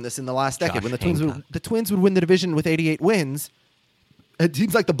benefited from this in the last decade. When the Twins would win the division with 88 wins, it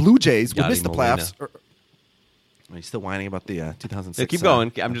seems like the Blue Jays would miss the playoffs. Are you still whining about the 2006? Yeah, keep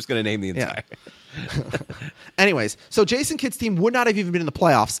going. I'm just going to name the entire. Yeah. Anyways, so Jason Kidd's team would not have even been in the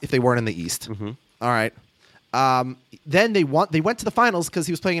playoffs if they weren't in the East. All right. Then they went to the finals because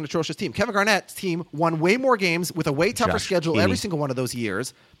he was playing an atrocious team. Kevin Garnett's team won way more games with a way tougher Josh schedule Kinney. every single one of those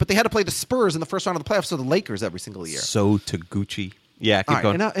years, but they had to play the Spurs in the first round of the playoffs, so the Lakers every single year. So Taguchi. Yeah, keep All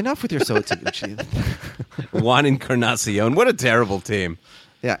right, going. enough with your so Taguchi. Juan Encarnacion. What a terrible team.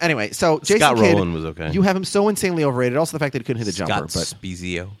 Yeah. Anyway, so Scott Jason Kidd, Rowland was okay. You have him so insanely overrated. Also, the fact that he couldn't hit a Scott jumper. But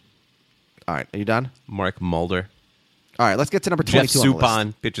Spezio. all right, are you done? Mark Mulder. All right, let's get to number Jeff 22 on the list.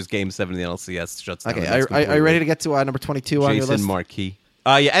 Suppan pitches Game 7 in the NLCS. Shuts down Okay, the Mets are you completely. ready to get to number 22 on your Jason list? Marquis.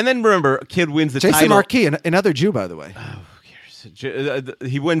 Yeah, and then remember, Kidd wins the Jason title. Marquis, another Jew, by the way.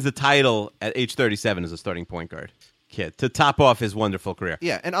 He wins the title at age 37 as a starting point guard. Kidd to top off his wonderful career.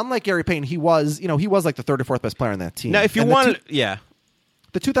 Yeah, and unlike Gary Payton, he was like the third or fourth best player on that team. Now, if you And wanted, yeah.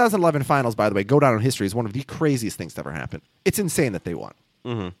 the 2011 finals, by the way, go down in history as one of the craziest things to ever happen. It's insane that they won.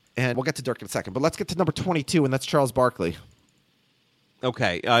 Mm-hmm. And we'll get to Dirk in a second, but let's get to number 22, and that's Charles Barkley.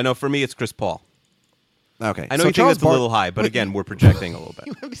 Okay, no, for me it's Chris Paul. Okay, I know so you think Charles that's a little high, but again, we're projecting a little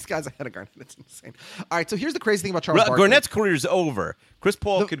you bit. have these guys ahead of Garnett. It's insane. All right, so here's the crazy thing about Charles Barkley. Garnett's career's over. Chris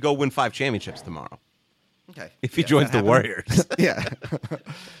Paul could go win 5 championships tomorrow. Okay. If he Yeah, joins that the happened. Warriors. Yeah.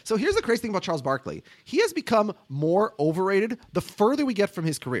 So here's the crazy thing about Charles Barkley. He has become more overrated the further we get from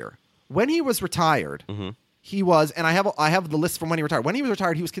his career. When he was retired, he was, and I have the list from when he retired. When he was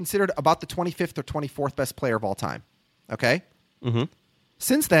retired, he was considered about the 25th or 24th best player of all time. Okay? Mm-hmm.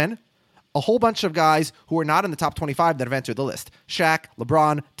 Since then, a whole bunch of guys who are not in the top 25 that have entered the list. Shaq,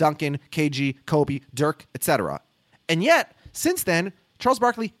 LeBron, Duncan, KG, Kobe, Dirk, etc. And yet, since then, Charles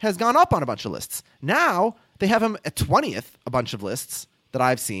Barkley has gone up on a bunch of lists. Now, they have him at 20th, a bunch of lists that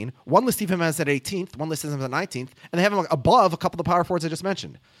I've seen. One list even has him at 18th, one list has him at 19th, and they have him above a couple of the power forwards I just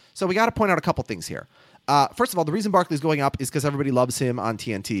mentioned. So we got to point out a couple things here. First of all, the reason Barkley's going up is because everybody loves him on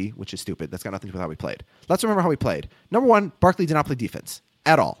TNT, which is stupid. That's got nothing to do with how he played. Let's remember how he played. Number one, Barkley did not play defense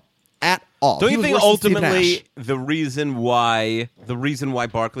at all. At all. Don't He you was think worse than Steve ultimately Nash. the reason why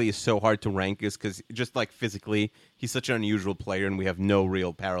Barkley is so hard to rank is because just like physically, he's such an unusual player, and we have no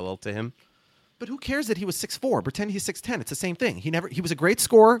real parallel to him. But who cares that he was 6'4"? Pretend he's 6'10". It's the same thing. He was a great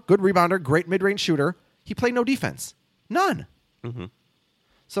scorer, good rebounder, great mid-range shooter. He played no defense. None. Mm-hmm.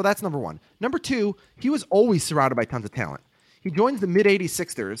 So that's number one. Number two, he was always surrounded by tons of talent. He joins the mid-'80s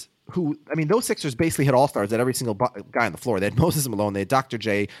Sixers, those Sixers basically had all-stars at every single guy on the floor. They had Moses Malone, they had Dr.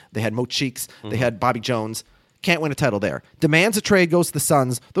 J, they had Mo Cheeks, they had Bobby Jones. Can't win a title there. Demands a trade, goes to the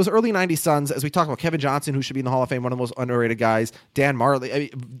Suns. Those early 90s Suns, as we talk about Kevin Johnson, who should be in the Hall of Fame, one of the most underrated guys, Dan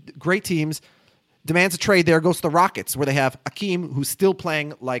Marley, great teams. Demands a trade there, goes to the Rockets, where they have Akeem, who's still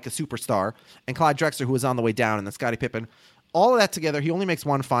playing like a superstar, and Clyde Drexler, who is on the way down, and then Scottie Pippen. All of that together, he only makes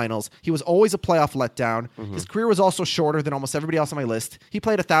one finals. He was always a playoff letdown. Mm-hmm. His career was also shorter than almost everybody else on my list. He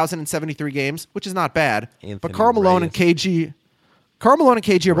played 1,073 games, which is not bad. But Karl Malone and KG are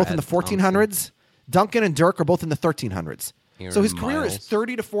both in the 1400s. Duncan and Dirk are both in the 1300s. So his career is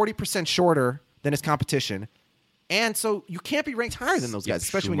 30 to 40% shorter than his competition. And so you can't be ranked higher than those guys,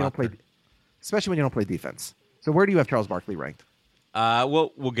 especially when you don't play defense. So where do you have Charles Barkley ranked?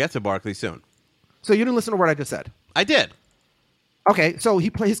 Well, we'll get to Barkley soon. So you didn't listen to what I just said. I did. Okay, so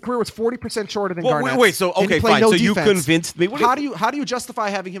his career was 40% shorter than Garnett. Wait, so and he okay, played fine. no So you defense. convinced me. How do you justify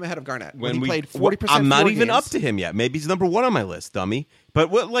having him ahead of Garnett when he played 40%? I'm not fewer even games? up to him yet. Maybe he's number one on my list, dummy.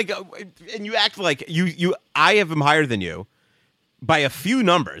 But and you act like I have him higher than you by a few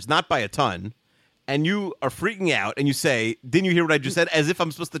numbers, not by a ton. And you are freaking out, and you say, "Didn't you hear what I just said?" As if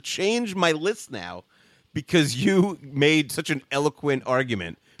I'm supposed to change my list now because you made such an eloquent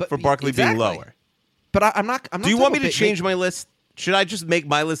argument for Barkley being lower. But I'm not. Do you want me to change my list? Should I just make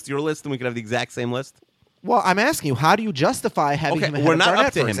my list your list and we could have the exact same list? Well, I'm asking you, how do you justify having him ahead we're of not Garnett,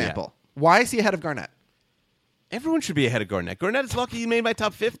 up to for him example? Yet. Why is he ahead of Garnett? Everyone should be ahead of Garnett. Garnett is lucky he made my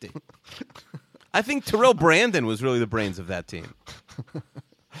top 50. I think Terrell Brandon was really the brains of that team.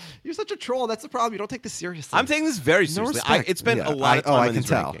 You're such a troll. That's the problem. You don't take this seriously. I'm taking this very seriously. It spent a lot of time on these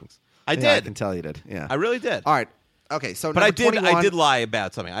rankings. I did. I can tell you did. Yeah, I really did. All right. Okay. So, but I did. 21, I did lie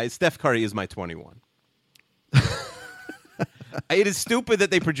about something. Steph Curry is my 21. It is stupid that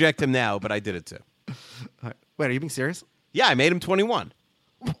they project him now, but I did it too. Wait, are you being serious? Yeah, I made him 21.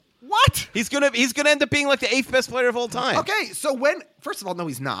 What? He's gonna end up being like the 8th best player of all time. Okay, so first of all, no,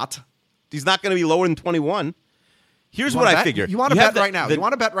 he's not. He's not going to be lower than 21. Here's what I figure. You want to bet right now? You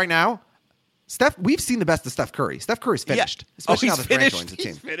want to bet right now? We've seen the best of Steph Curry. Steph Curry's finished, especially now that Durant joins the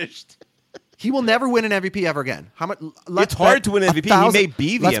team. He's finished. He will never win an MVP ever again. How much? It's hard to win an MVP. He may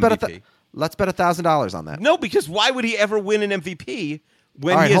be the MVP. Let's bet $1,000 on that. No, because why would he ever win an MVP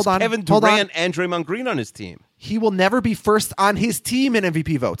when right, he has hold on, Kevin hold on. Durant and Draymond Green on his team? He will never be first on his team in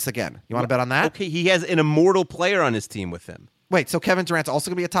MVP votes again. You want to bet on that? Okay, he has an immortal player on his team with him. Wait, so Kevin Durant's also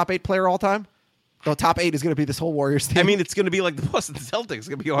going to be a top 8 player all time? The top 8 is going to be this whole Warriors team. I mean, it's going to be like the Boston Celtics. It's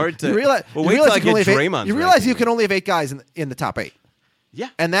going to be hard to. You realize, well, you wait realize till I you can get only have Draymond's. you realize ranking. you can only have 8 guys in the top 8. Yeah.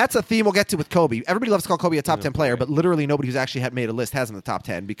 And that's a theme we'll get to with Kobe. Everybody loves to call Kobe a top 10 player, but literally nobody who's actually made a list has him in the top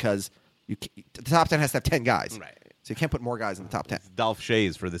 10 because the top 10 has to have 10 guys. Right. So you can't put more guys in the top 10. Dolph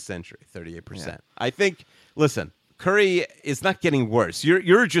Shays for this century, 38%. Yeah. I think. Listen, Curry is not getting worse.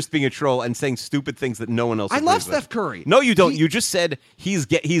 You're just being a troll and saying stupid things that no one else. I agrees love with. Steph Curry. No, you don't. You just said he's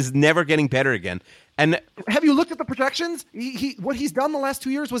never getting better again. And Have you looked at the projections? What he's done the last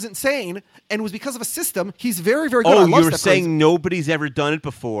 2 years was insane, and was because of a system. He's very, very good. I love you're Steph saying Curry's- nobody's ever done it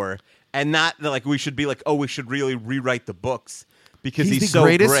before, and not that, like we should be like, we should really rewrite the books because he's the so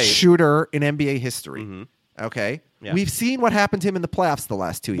greatest great. shooter in NBA history. Okay, Yeah. we've seen what happened to him in the playoffs the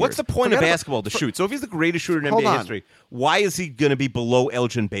last 2 years. What's the point of Forget about- basketball to shoot? So if he's the greatest shooter in Hold NBA on. history, why is he going to be below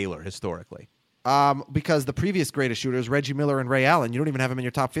Elgin Baylor historically? Because the previous greatest shooters, Reggie Miller and Ray Allen, you don't even have him in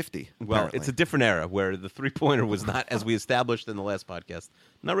your top 50. Well, apparently. it's a different era where the three-pointer was not, as we established in the last podcast,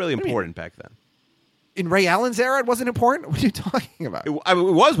 not really important back then. in Ray Allen's era, it wasn't important. What are you talking about? It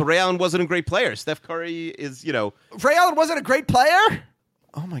was, but Ray Allen wasn't a great player. Steph Curry is, Ray Allen wasn't a great player?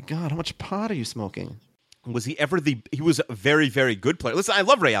 Oh, my God. How much pot are you smoking? was he ever he was a very, very good player. Listen, I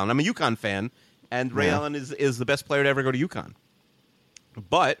love Ray Allen. I'm a UConn fan, and Ray Allen is the best player to ever go to UConn.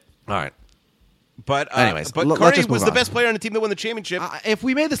 But All right. anyways, let's Curry just move was the on. best player on the team that won the championship. If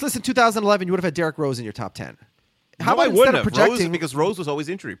we made this list in 2011, you would have had Derrick Rose in your top 10. How No, I about wouldn't instead of have. projecting? Rose, because Rose was always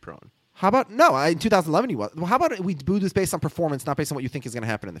injury prone. How about in 2011 he was. Well, how about we do this based on performance, not based on what you think is going to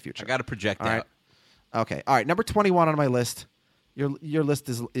happen in the future? I got to project All out. right. Okay. All right. Number 21 on my list. Your list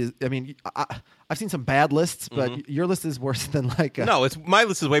is I mean, I've seen some bad lists, but your list is worse than like. No, my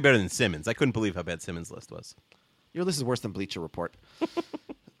list is way better than Simmons. I couldn't believe how bad Simmons' list was. Your list is worse than Bleacher Report.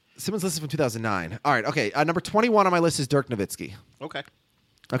 Simmons' list is from 2009. All right. Okay. Number 21 on my list is Dirk Nowitzki. Okay.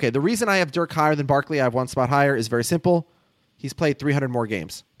 Okay. The reason I have Dirk higher than Barkley, I have one spot higher, is very simple. He's played 300 more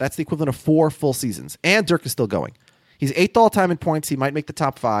games. That's the equivalent of 4 full seasons. And Dirk is still going. He's 8th all-time in points. He might make the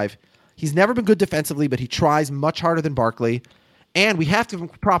top 5. He's never been good defensively, but he tries much harder than Barkley. And we have to give him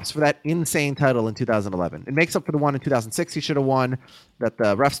props for that insane title in 2011. It makes up for the one in 2006 he should have won that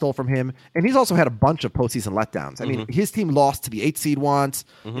the ref stole from him. And he's also had a bunch of postseason letdowns. I mean, his team lost to the 8th seed once.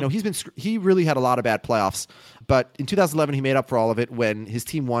 He really had a lot of bad playoffs. But in 2011, he made up for all of it when his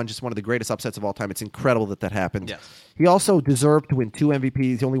team won just one of the greatest upsets of all time. It's incredible that happened. Yes. He also deserved to win 2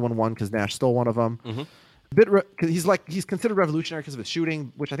 MVPs. He only won one because Nash stole one of them. He's considered revolutionary because of his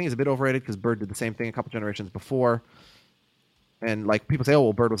shooting, which I think is a bit overrated because Bird did the same thing a couple generations before. And like people say,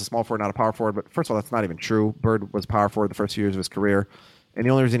 Bird was a small forward, not a power forward. But first of all, that's not even true. Bird was power forward the first few years of his career. And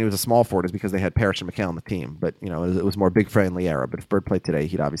the only reason he was a small forward is because they had Parrish and McHale on the team. But, it was more big friendly era. But if Bird played today,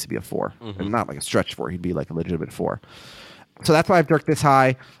 he'd obviously be a 4. And not like a stretch 4. He'd be like a legitimate 4. So that's why I have Dirk this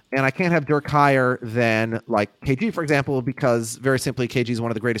high. And I can't have Dirk higher than like KG, for example, because very simply, KG is one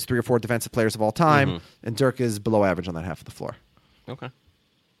of the greatest 3 or 4 defensive players of all time. And Dirk is below average on that half of the floor. Okay.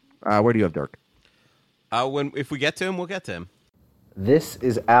 Where do you have Dirk? If we get to him, we'll get to him. This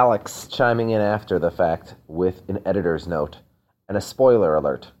is Alex chiming in after the fact with an editor's note and a spoiler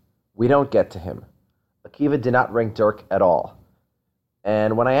alert. We don't get to him. Akiva did not rank Dirk at all.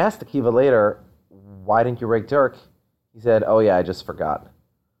 And when I asked Akiva later, why didn't you rank Dirk? He said, oh yeah, I just forgot.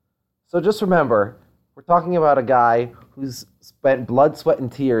 So just remember, we're talking about a guy who's spent blood, sweat, and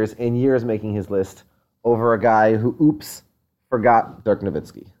tears and years making his list over a guy who, forgot Dirk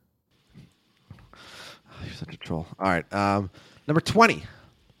Nowitzki. You're such a troll. All right. Number 20,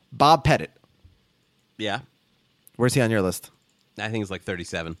 Bob Pettit. Yeah. Where's he on your list? I think it's like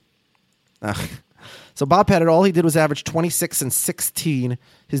 37. So Bob Pettit, all he did was average 26 and 16.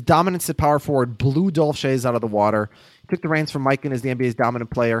 His dominance at power forward blew Dolph Shays out of the water. He took the reins from Mikan as the NBA's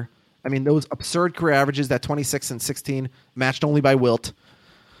dominant player. I mean, those absurd career averages, that 26 and 16, matched only by Wilt.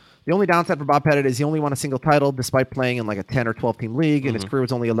 The only downside for Bob Pettit is he only won a single title despite playing in like a 10 or 12 team league, and his career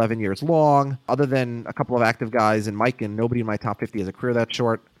was only 11 years long. Other than a couple of active guys and Mikan, nobody in my top 50 has a career that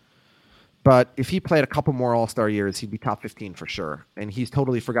short. But if he played a couple more All-Star years, he'd be top 15 for sure. And he's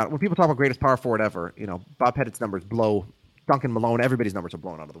totally forgotten. When people talk about greatest power forward ever, Bob Pettit's numbers blow. Duncan Malone, everybody's numbers are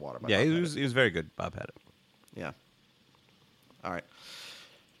blown out of the water. Yeah, he was very good, Bob Pettit. Yeah. All right.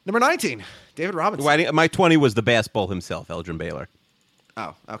 Number 19, David Robinson. My 20 was the basketball himself, Elgin Baylor.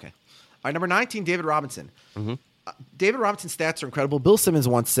 Oh, okay. All right, number 19, David Robinson. David Robinson's stats are incredible. Bill Simmons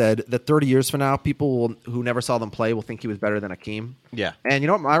once said that 30 years from now, people who never saw them play will think he was better than Akeem. Yeah. And you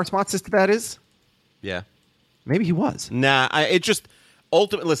know what my response to that is? Yeah. Maybe he was. Nah, it just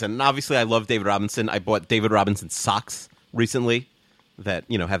ultimately. Listen, obviously, I love David Robinson. I bought David Robinson socks recently that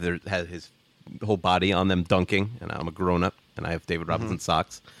have his whole body on them dunking, and I'm a grown up. and I have David Robinson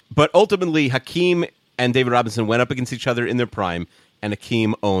socks. But ultimately, Hakeem and David Robinson went up against each other in their prime, and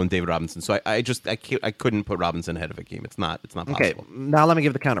Hakeem owned David Robinson. So I couldn't put Robinson ahead of Hakeem. It's not possible. Okay, now let me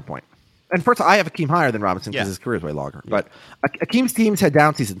give the counterpoint. And first, I have Hakeem higher than Robinson because his career is way longer. But Hakeem's teams had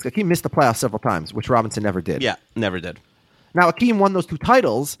down seasons. Hakeem missed the playoffs several times, which Robinson never did. Yeah, never did. Now, Hakeem won those 2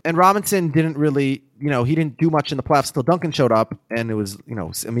 titles, and Robinson didn't really, he didn't do much in the playoffs until Duncan showed up, and it was,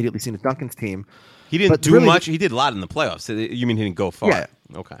 immediately seen as Duncan's team. He didn't do much. He did a lot in the playoffs. You mean he didn't go far? Yeah.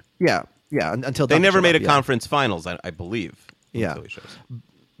 Okay. Yeah, until they Duncan never showed made up, a conference finals, I believe. Yeah.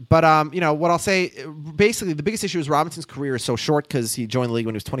 But, what I'll say, basically, the biggest issue is Robinson's career is so short because he joined the league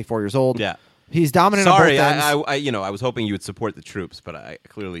when he was 24 years old. Yeah. He's dominant Sorry, on both ends. I was hoping you would support the troops, but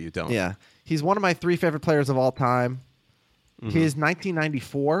clearly you don't. Yeah. He's one of my 3 favorite players of all time. His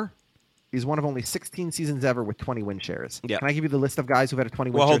 1994 is one of only 16 seasons ever with 20 win shares. Yeah. Can I give you the list of guys who've had a 20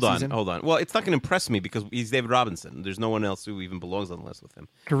 win share season? Hold on. Well, it's not going to impress me because he's David Robinson. There's no one else who even belongs on the list with him.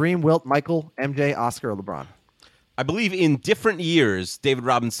 Kareem, Wilt, Michael, MJ, Oscar, or LeBron? I believe in different years, David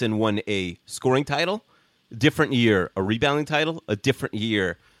Robinson won a scoring title, a different year, a rebounding title, a different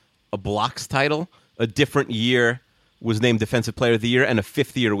year, a blocks title, a different year was named Defensive Player of the Year, and a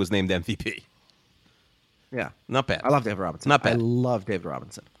 5th year was named MVP. Yeah. Not bad. I love David Robinson. Not bad. I love David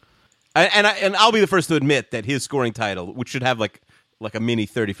Robinson. And I'll be the first to admit that his scoring title, which should have like a mini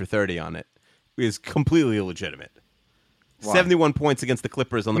 30 for 30 on it, is completely illegitimate. Why? 71 points against the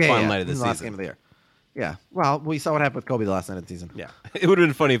Clippers on the final night of the in season. last game of the year. Yeah. Well, we saw what happened with Kobe the last night of the season. Yeah. It would have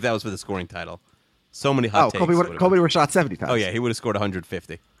been funny if that was for the scoring title. So many hot takes. Kobe would have shot 70 times. Oh, yeah. He would have scored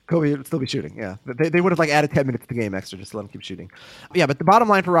 150. Kobe would still be shooting, yeah. They would have added 10 minutes to the game extra just to let him keep shooting. Yeah, but the bottom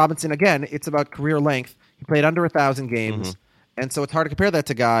line for Robinson, again, it's about career length. He played under 1,000 games, and so it's hard to compare that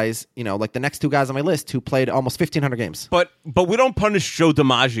to guys, like the next 2 guys on my list who played almost 1,500 games. But we don't punish Joe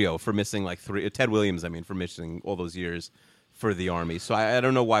DiMaggio for missing 3. Ted Williams, for missing all those years for the Army. So I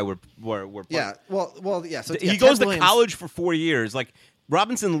don't know why we're yeah. Well, yeah. So he goes to college for 4 years.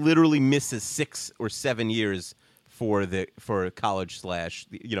 Robinson literally misses 6 or 7 years for college /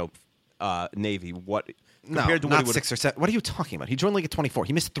 Navy. Compared to not what 6 or 7. What are you talking about? He joined the league at 24.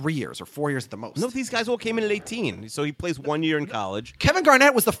 He missed 3 years or 4 years at the most. No, these guys all came in at 18. So he plays 1 year in college. Kevin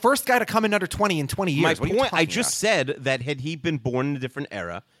Garnett was the first guy to come in under 20 in 20 years. My what are you point, talking I just said that had he been born in a different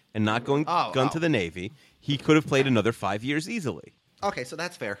era and not gone to the Navy, he could have played another 5 years easily. Okay, so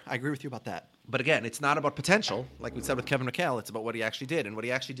that's fair. I agree with you about that. But again, it's not about potential. Like we said with Kevin McHale, it's about what he actually did. And what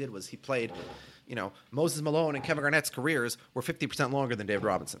he actually did was he played, Moses Malone and Kevin Garnett's careers were 50% longer than David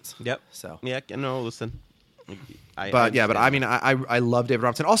Robinson's. Yep. So listen. I love David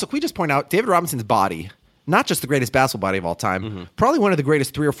Robinson. Also, can we just point out David Robinson's body, not just the greatest basketball body of all time, probably one of the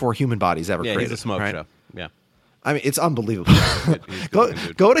greatest 3 or 4 human bodies ever created. Yeah, he's a smoke show. Yeah. It's unbelievable.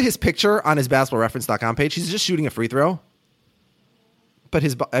 Go to his picture on his basketballreference.com page. He's just shooting a free throw. But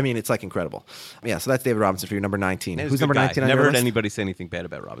it's incredible. Yeah, so that's David Robinson for you, number 19. Who's number 19 on your Never heard list? anybody say anything bad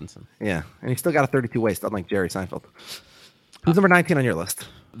about Robinson. Yeah, and he's still got a 32 waist, unlike Jerry Seinfeld. Who's number 19 on your list?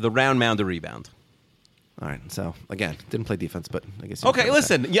 The round mound of rebound. All right, so again, didn't play defense, but I guess. Okay,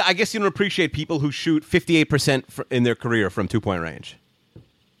 listen. Yeah, I guess you don't appreciate people who shoot 58% in their career from 2-point range.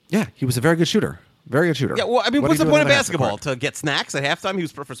 Yeah, he was a very good shooter. Very good shooter. Yeah, well, what's the point of basketball? To get snacks at halftime? He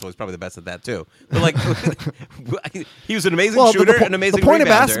was, first of all, he's probably the best at that, too. But, he was an amazing shooter, an amazing rebounder. The point of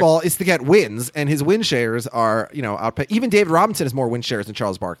basketball is to get wins, and his win shares are, even David Robinson has more win shares than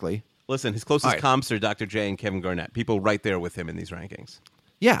Charles Barkley. Listen, his closest comps are Dr. J and Kevin Garnett. People right there with him in these rankings.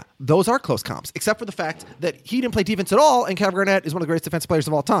 Yeah, those are close comps, except for the fact that he didn't play defense at all, and Kevin Garnett is one of the greatest defensive players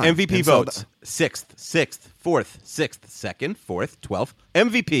of all time. MVP votes: 6th, 4th, 6th, 2nd, 4th, 12th.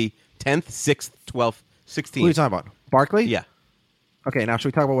 MVP 10th, 6th, 12th, 16th. Who are you talking about? Barkley? Yeah. Okay, now should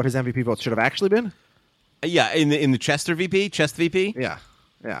we talk about what his MVP votes should have actually been? Yeah, in the Chest VP. Yeah.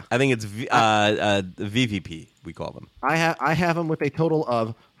 I think it's VVP. We call them. I have him with a total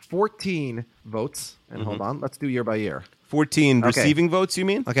of 14 votes. And hold on, let's do year by year. 14 receiving votes, you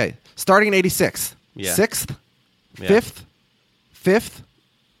mean? Okay. Starting in 86. Yeah. 6th, 5th, 5th,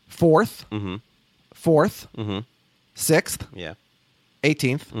 4th, 4th, 6th, yeah,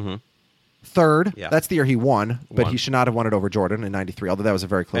 18th, 3rd. Yeah. That's the year he won, but he should not have won it over Jordan in 93, although that was a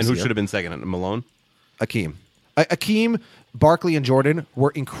very close year. And who year. should have been second? Malone? Akeem. Akeem, Barkley, and Jordan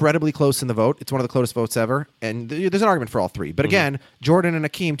were incredibly close in the vote. It's one of the closest votes ever, and there's an argument for all 3. But again, Jordan and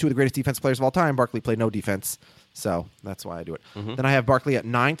Akeem, 2 of the greatest defensive players of all time. Barkley played no defense, so that's why I do it. Then I have Barkley at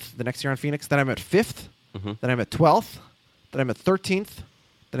 9th the next year on Phoenix. Then I'm at 5th. Then I'm at 12th. Then I'm at 13th.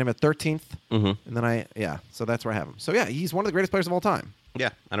 Then I'm at 13th. And then so that's where I have him. So yeah, he's one of the greatest players of all time.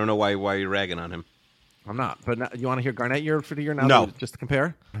 Yeah, I don't know why you're ragging on him. I'm not. But now, you want to hear Garnett year for the year now? No. Just to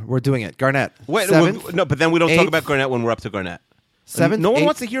compare? We're doing it. Garnett. Wait, seventh, no, but then we don't talk eighth, about Garnett when we're up to Garnett. Seventh, No one eighth,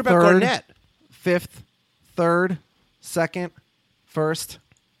 wants to hear about third, Garnett. Fifth, third, second, first,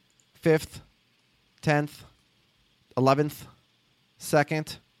 fifth, 10th, 11th,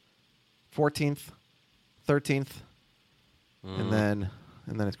 second, 14th, 13th, and then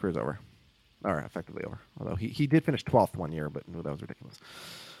his career's over. All right, effectively over. Although he did finish 12th one year, but that was ridiculous.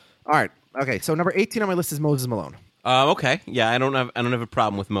 All right, okay. So number 18 on my list is Moses Malone. Okay, yeah, I don't have a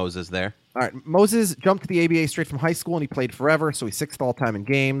problem with Moses there. All right, Moses jumped to the ABA straight from high school, and he played forever, so he's 6th all-time in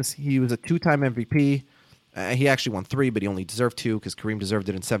games. He was a 2-time MVP. He actually won 3, but he only deserved 2 because Kareem deserved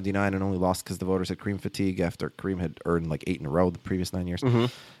it in 79 and only lost because the voters had Kareem fatigue after Kareem had earned like 8 in a row the previous 9 years. Mm-hmm.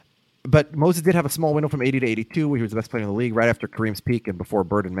 But Moses did have a small window from 80 to 82 where he was the best player in the league right after Kareem's peak and before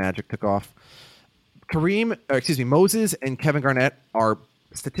Bird and Magic took off. Moses and Kevin Garnett are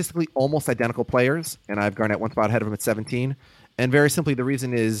statistically almost identical players, and I have Garnett one spot ahead of him at 17. And very simply, the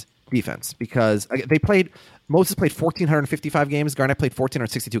reason is defense, because Moses played 1,455 games, Garnett played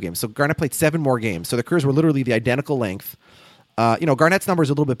 1,462 games. So Garnett played 7 more games. So their careers were literally the identical length. Garnett's numbers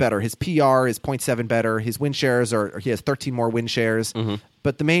are a little bit better. His PR is 0.7 better. His win shares he has 13 more win shares. Mm-hmm.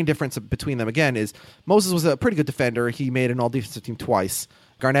 But the main difference between them, again, is Moses was a pretty good defender. He made an all-defensive team twice.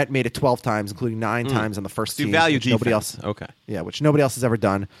 Garnett made it 12 times, including 9 times on the first team. Value which defense. nobody else, okay. Yeah, which nobody else has ever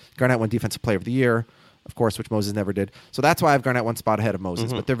done. Garnett won Defensive Player of the Year, of course, which Moses never did. So that's why I have Garnett one spot ahead of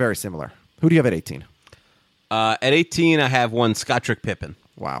Moses, but they're very similar. Who do you have at 18? At 18, I have one Scottrick Pippen.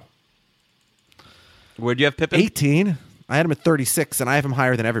 Wow. Where do you have Pippen? 18? I had him at 36, and I have him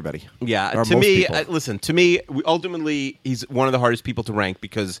higher than everybody. Yeah, Or to most me, people. to me, ultimately, he's one of the hardest people to rank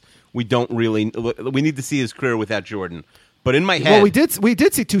because we need to see his career without Jordan. But in my head, Well, we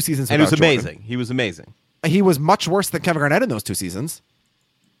did see 2 seasons and it was without amazing. Jordan. He was amazing. He was much worse than Kevin Garnett in those 2 seasons.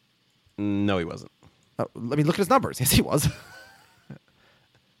 No, he wasn't. I mean, look at his numbers. Yes, he was.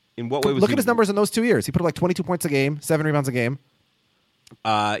 In what way was Look he? at his numbers in those 2 years. He put up like 22 points a game, 7 rebounds a game.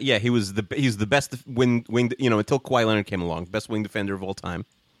 Yeah, he's the best wing. Until Kawhi Leonard came along, best wing defender of all time.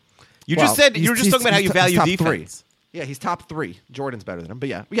 You were just talking about how you value top defense. 3. Yeah, he's top 3. Jordan's better than him, but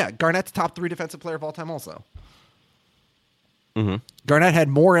yeah, Garnett's top 3 defensive player of all time also. Mm-hmm. Garnett had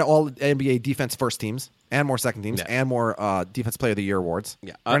more all NBA defense first teams and more second teams and more defense player of the year awards.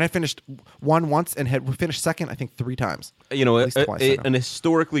 Yeah. Garnett finished once and had finished second, I think, 3 times. At least twice, I know. An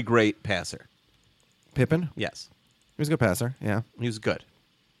historically great passer. Pippen? Yes, He was a good passer. Yeah. he was good.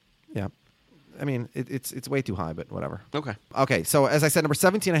 Yeah. I mean, it's way too high, but whatever. Okay. Okay, so as I said, number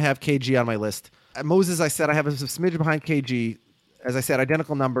 17, I have KG on my list. Moses, I said, I have a smidge behind KG. As I said,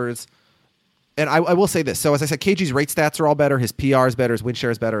 identical numbers. And I will say this. So as I said, KG's rate stats are all better. His PR is better. His win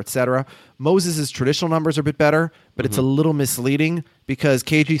share is better, etc. Moses' traditional numbers are a bit better, but it's a little misleading because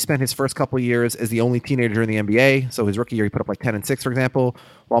KG spent his first couple of years as the only teenager in the NBA. So his rookie year, he put up like 10 and 6, for example,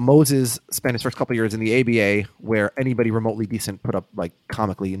 while Moses spent his first couple of years in the ABA, where anybody remotely decent put up like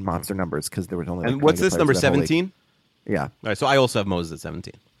comically in monster numbers because there was only. And what's this, number 17? Yeah. All right, so I also have Moses at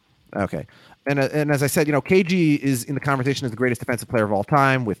 17. Okay. And as I said, KG is in the conversation as the greatest defensive player of all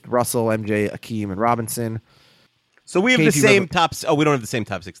time with Russell, MJ, Akeem, and Robinson. So we have the KG same tops. Oh, we don't have the same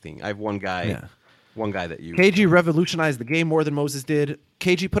top 16. I have one guy. Yeah. One guy that you. KG revolutionized the game more than Moses did.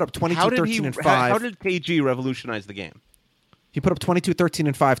 KG put up 22, 13, and 5. How did KG revolutionize the game? He put up 22, 13,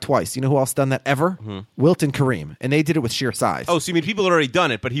 and 5 twice. You know who else done that ever? Wilt and Kareem. And they did it with sheer size. Oh, so you mean people had already done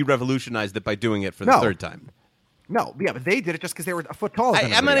it, but he revolutionized it by doing it for the third time? No, yeah, but they did it just because they were a foot taller than I'm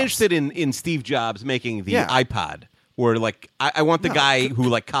not everybody interested in Steve Jobs making the iPod, or like I want the guy who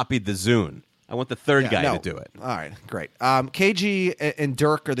like copied the Zune. I want the third guy to do it. All right, great. KG and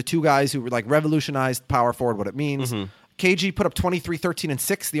Dirk are the 2 guys who were like revolutionized power forward, what it means. KG put up 23, 13, and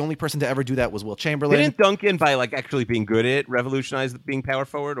 6. The only person to ever do that was Will Chamberlain. Didn't Duncan, by like actually being good at it, revolutionize being power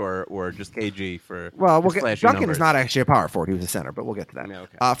forward, or just KG for? Well, Duncan Duncan is not actually a power forward. He was a center, but we'll get to that. Yeah,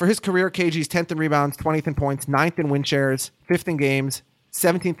 okay. For his career, KG's 10th in rebounds, 20th in points, 9th in win shares, 5th in games,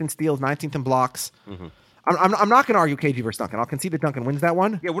 17th in steals, 19th in blocks. I'm not going to argue KG versus Duncan. I'll concede that Duncan wins that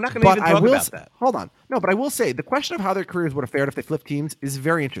one. Yeah, we're not going to even talk about that. Hold on. No, but I will say the question of how their careers would have fared if they flipped teams is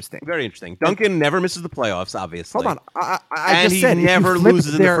very interesting. Very interesting. Duncan never misses the playoffs, obviously. Hold on. I and just he said never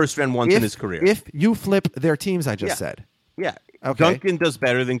loses in the first round once in his career. If you flip their teams, I just said. Yeah. Okay. Duncan does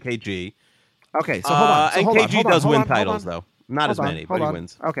better than KG. Okay, so hold on. And KG does win titles, though. Not as many, but he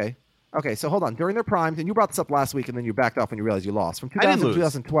wins. Okay, so hold on. During their primes, and you brought this up last week, and then you backed off when you realized you lost. From I didn't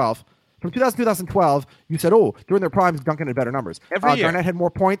 2012, From 2012, you said, during their primes, Duncan had better numbers. Every year. Garnett had more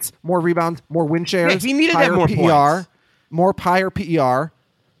points, more rebounds, more win shares. Yeah, he needed to higher have more PER, points. More higher PER.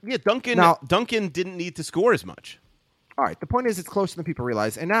 Yeah, Duncan didn't need to score as much. All right. The point is, it's closer than people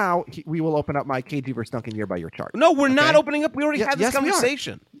realize. And now we will open up my KG versus Duncan year-by-year chart. No, we're not opening up. We already had this yes, we are.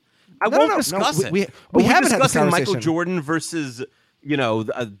 conversation. I No, won't no, discuss no, it. we But haven't we're had this discussing Michael conversation. Jordan versus,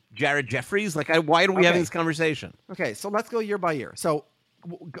 Jared Jeffries. Like, why are we having this conversation? Okay, so let's go year by year. So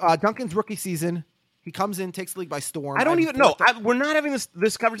Duncan's rookie season, he comes in, takes the league by storm. I don't and even know. forced We're not having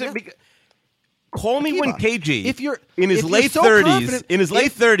this conversation. Yeah. Because, call me when Akiva, KG, if you're- in his if you're late so 30s, confident- in his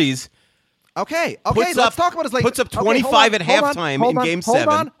late 30s, Okay, puts let's up- talk about his late. puts up okay, hold 25 on, at hold on, halftime hold in on, Game hold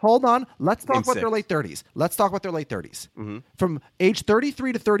 7. Hold on. Let's talk Game about their 6. late 30s. Let's talk about their late 30s. From age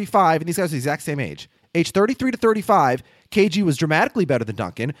 33 to 35, and these guys are the exact same age. Age 33 to 35, KG was dramatically better than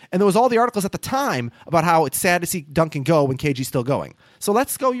Duncan, and there was all the articles at the time about how it's sad to see Duncan go when KG's still going. So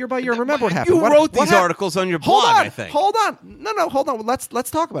let's go year by year and remember what happened. You What- wrote what these hap- articles on your Hold blog, on, I think. Hold on. No, hold on. Let's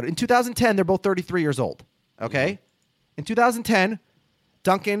talk about it. In 2010, they're both 33 years old. Okay? In 2010,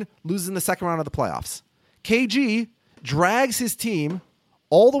 Duncan loses in the second round of the playoffs. KG drags his team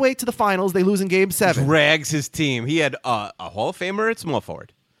all the way to the finals. They lose in Game 7. Drags his team. He had a Hall of Famer at small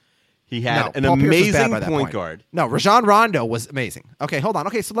forward. He had an Paul Pierce was bad amazing by that point guard. No, Rajon Rondo was amazing. Okay, hold on.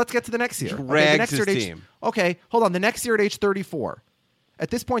 Okay, so let's get to the next year. Okay, the Drags next his year at age, team. Okay, hold on. The next year at age 34. At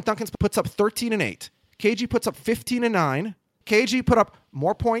this point, Duncan puts up 13 and 8. KG puts up 15 and 9. KG put up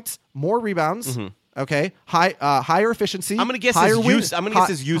more points, more rebounds. Okay, higher efficiency. I'm gonna guess higher his win- use- I'm gonna guess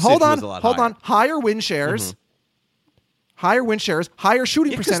his usage hold on, was a lot hold higher. on. Higher win shares. Higher win shares, higher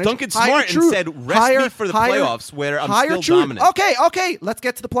shooting Yeah, 'cause percentage. Duncan's higher smart and true- said, "Rest me for the playoffs where I'm higher still true- dominant." Okay, let's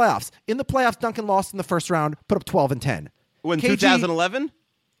get to the playoffs. In the playoffs, Duncan lost in the first round, put up 12 and 10. When KG 2011?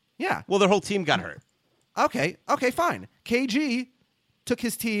 Yeah. Well, their whole team got hurt. Okay, fine. KG took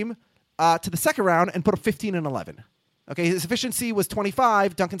his team to the second round and put up 15 and 11. Okay, his efficiency was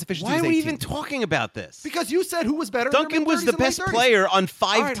 25. Duncan's efficiency Why was are 18. we even talking about this? Because you said who was better. in their Duncan was mid-30s the and late best 30s. player on All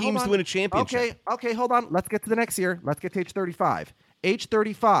 5 right, teams hold to on. win a championship. Okay, hold on. Let's get to the next year. Let's get to age 35. Age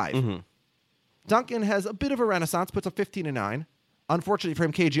 35. Duncan has a bit of a renaissance, puts up 15 and 9. Unfortunately for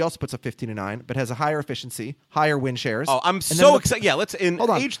him, KG also puts up 15 and 9, but has a higher efficiency, higher win shares. Oh, I'm And then so the- excited. Yeah, let's in Hold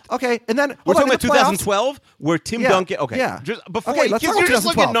on. age. Okay, and then We're hold on, talking in about the playoffs- 2012, where Tim Yeah, Duncan. Okay, yeah. just before Okay, let's you're talk about just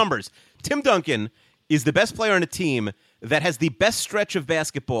looking at 2012. numbers. Tim Duncan is the best player on a team that has the best stretch of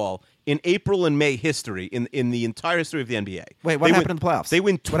basketball in April and May history in the entire history of the NBA. Wait, what They happened win- in the playoffs? They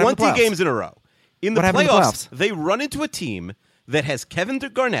win What happened in the 20 playoffs? games in a row. In the What happened in the playoffs, playoffs? they run into a team that has Kevin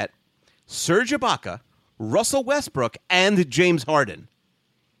Garnett, Serge Ibaka, Russell Westbrook, and James Harden.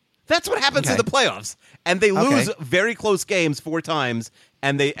 That's what happens in Okay. the playoffs, and they lose Okay. very close games 4 times,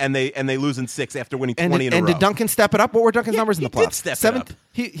 and they lose in 6 after winning 20 in a and row. did Duncan step it up? What were Duncan's Yeah, numbers in he the playoffs? did step it up.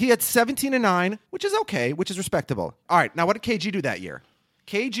 He had 17 and 9, which is okay, which is respectable. All right, now what did KG do that year?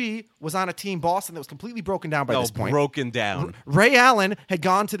 KG was on a team, Boston, that was completely broken down by this point. broken down. Ray Allen had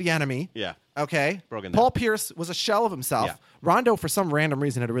gone to the enemy. Yeah. Okay. Broken Paul down. Pierce was a shell of himself. Yeah. Rondo, for some random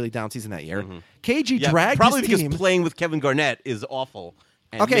reason, had a really down season that year. KG Yeah, dragged probably his because team. playing with Kevin Garnett is awful.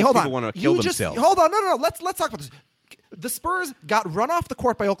 And Okay, makes hold people on. want to kill You just themselves. hold on. No. Let's talk about this. The Spurs got run off the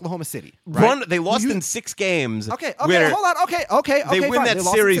court by Oklahoma City. Right? They lost You- in 6 games. Okay, where hold on. Okay, They win fine. that They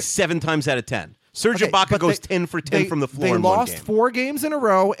lost in series six- 7 times out of 10. Serge Okay, Ibaka but goes they- 10 for 10 from the floor They in one lost game. 4 games in a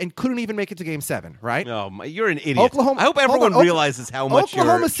row and couldn't even make it to Game 7. Right? Oh, you're an idiot. Oklahoma. I hope hold everyone on, realizes how much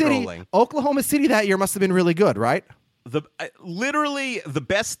Oklahoma you're City. trolling. Oklahoma City that year must have been really good, right? Literally the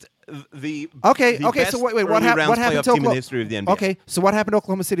best. Okay. the best So wait. What, early rounds what happened playoff to team in the Oklahoma? history of the NBA. Okay. So what happened to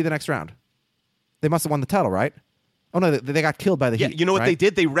Oklahoma City the next round? They must have won the title, right? Oh no, they got killed by the Yeah, Heat. you know what right? they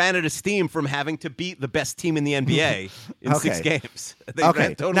did? They ran out of steam from having to beat the best team in the NBA in 6 Okay. games. They Okay. ran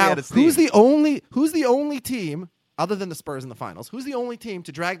totally Now, out of steam. who's the only team other than the Spurs in the finals? Who's the only team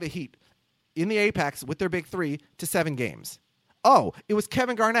to drag the Heat in the Apex with their big 3 to 7 games? Oh, it was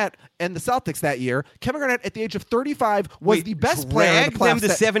Kevin Garnett and the Celtics that year. Kevin Garnett, at the age of 35, was Wait, the best player in the dragged them playoffs. to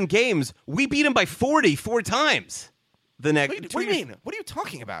that- 7 games. We beat them by 4 times. The next. What do you mean? What are you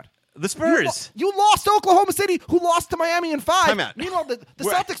talking about? The Spurs. You lost to Oklahoma City, who lost to Miami in 5. Time out. Meanwhile, the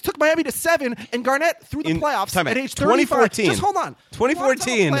We're- Celtics took Miami to 7, and Garnett through the playoffs time at out. age 35. 2014. Just hold on.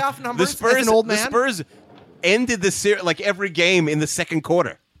 2014. You wanna talk playoff numbers The Spurs. as an old The man? Spurs ended the series like every game in the second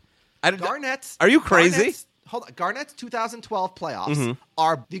quarter. Garnett's. Are you crazy? Garnett's 2012 playoffs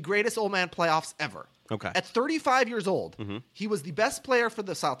are the greatest old man playoffs ever. Okay. At 35 years old, he was the best player for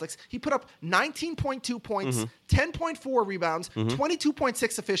the Celtics. He put up 19.2 points, 10.4 rebounds,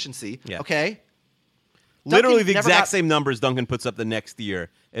 22.6 efficiency. Yeah. Okay. Literally Duncan the never exact got- same numbers Duncan puts up the next year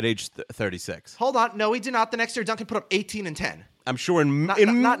at age 36. Hold on. No, he did not. The next year, Duncan put up 18 and 10. I'm sure in Not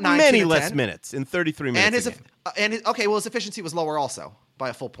 19 many and less 10. minutes, in 33 minutes. And his, a game. his efficiency was lower also by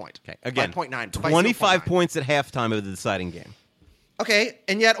a full point. Okay, again, by 0.9. 25 0.9. points at halftime of the deciding game. Okay,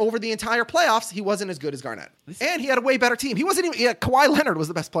 and yet over the entire playoffs, he wasn't as good as Garnett. And he had a way better team. He wasn't even... Yeah, Kawhi Leonard was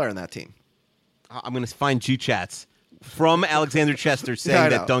the best player in that team. I'm going to find G-chats from Alexander Chester saying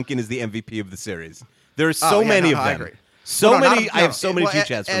that Duncan is the MVP of the series. There are so many of them. I agree. I have so many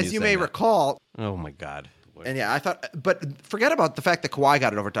G-chats from as you may recall... Oh, my God. And yeah, I thought, but forget about the fact that Kawhi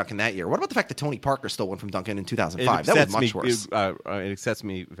got it over Duncan that year. What about the fact that Tony Parker stole one from Duncan in 2005? That was much worse. It upsets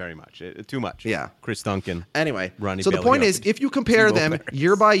me very much. Too much. Yeah. Chris Duncan. Anyway, Ronnie so the point is, if you compare them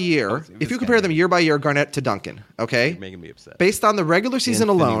year by year, Garnett to Duncan, okay? You're making me upset. Based on the regular season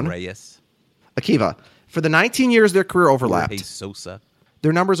alone, Reyes. Akiva, for the 19 years their career overlapped, Jorge Sosa.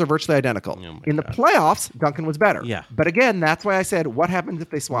 Their numbers are virtually identical. In the playoffs, Duncan was better. Yeah. But again, that's why I said, what happens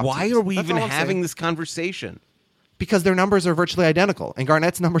if they swap Why teams? are we That's even all I'm having saying. this conversation? Because their numbers are virtually identical. And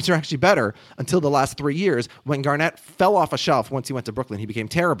Garnett's numbers are actually better until the last 3 years when Garnett fell off a shelf once he went to Brooklyn. He became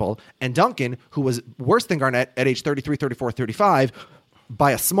terrible. And Duncan, who was worse than Garnett at age 33, 34, 35,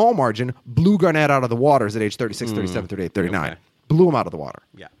 by a small margin, blew Garnett out of the waters at age 36, 37, 38, 39. Okay. Blew him out of the water.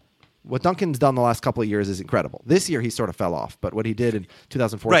 Yeah. What Duncan's done the last couple of years is incredible. This year, he sort of fell off. But what he did in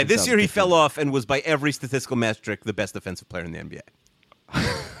 2014... Right, this year he fell off and was by every statistical metric the best defensive player in the NBA.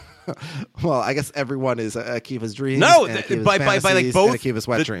 Well, I guess everyone is Akiva's dreams. No, and Akiva's by like fantasies both and Akiva's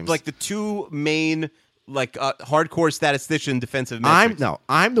wet dreams. Like the two main hardcore statistician defensive metrics.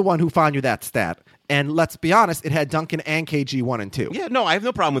 I'm the one who found you that stat. And let's be honest, it had Duncan and KG 1 and 2. Yeah, no, I have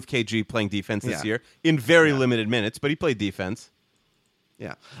no problem with KG playing defense this year in very limited minutes, but he played defense.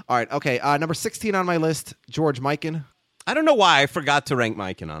 Yeah. All right. Okay. Number 16 on my list, George Mikan. I don't know why I forgot to rank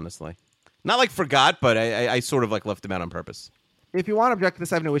Mikan, honestly. Not like forgot, but I sort of like left him out on purpose. If you want to object to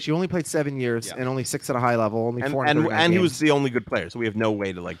this, I have no issue. He only played 7 years and only 6 at a high level, only 4 and he was the only good player, so we have no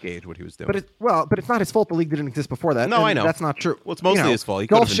way to like gauge what he was doing. But it's not his fault the league didn't exist before that. No, and I know. That's not true. Well, it's mostly his fault. He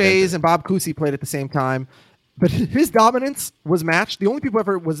Golf could have invented Shays it. and Bob Cousy played at the same time. But his dominance was matched. The only people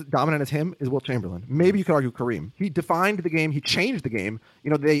ever was dominant as him is Wilt Chamberlain. Maybe you could argue Kareem. He defined the game. He changed the game.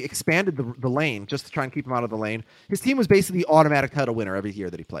 They expanded the lane just to try and keep him out of the lane. His team was basically the automatic title winner every year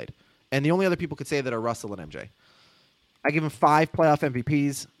that he played. And the only other people could say that are Russell and MJ. I give him 5 playoff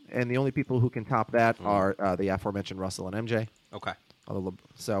MVPs, and the only people who can top that are the aforementioned Russell and MJ. Okay.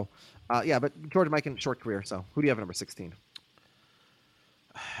 So, but George Mikan, short career. So, who do you have at number 16?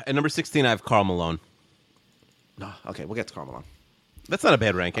 At number 16, I have Karl Malone. No, okay, we'll get to Karl Malone. That's not a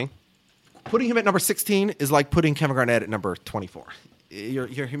bad ranking. Putting him at number 16 is like putting Kevin Garnett at number 24. You're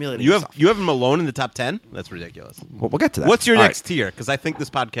humiliating yourself. You have him alone in the top 10? That's ridiculous. Well, we'll get to that. What's your All next tier? Because I think this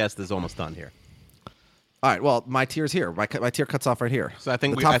podcast is almost done here. All right. Well, my tier's here. My tier cuts off right here. So I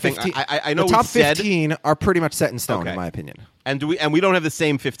think the top 15. I know the top we said, 15 are pretty much set in stone, in my opinion. And we don't have the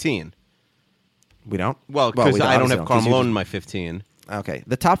same 15. We don't. Well, because I don't have Karl Malone in my 15. Okay.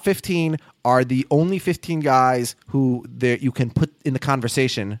 The top 15 are the only 15 guys who you can put in the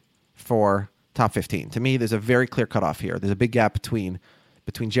conversation for top 15. To me, there's a very clear cutoff here. There's a big gap between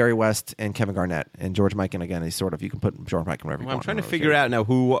Jerry West and Kevin Garnett. And George Mikan, again, is sort of, you can put George Mikan wherever you want. I'm trying to figure out now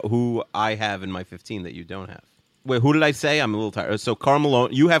who I have in my 15 that you don't have. Wait, who did I say? I'm a little tired. So Karl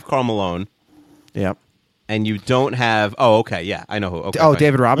Malone, you have Karl Malone. Yep. And you don't have, okay, yeah, I know who. Okay, fine.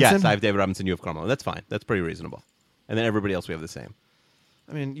 David Robinson? Yes, I have David Robinson, you have Karl Malone. That's fine. That's pretty reasonable. And then everybody else we have the same.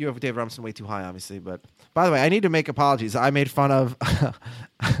 I mean, you have David Robinson way too high, obviously. But by the way, I need to make apologies. I made fun of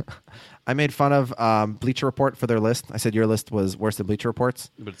Bleacher Report for their list. I said your list was worse than Bleacher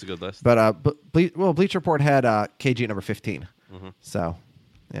Report's. But it's a good list. But Bleacher Report had KG at number 15. Mm-hmm. So,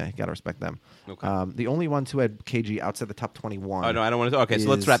 yeah, you got to respect them. Okay. The only ones who had KG outside the top 21. Oh no, I don't want to. Okay, so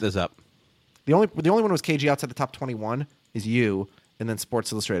let's wrap this up. The only one who was KG outside the top 21 is you. And then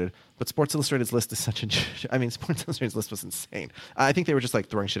Sports Illustrated. But Sports Illustrated's list is such a... I mean, Sports Illustrated's list was insane. I think they were just like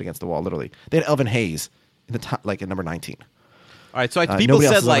throwing shit against the wall, literally. They had Elvin Hayes in the top, like at number 19. All right, so people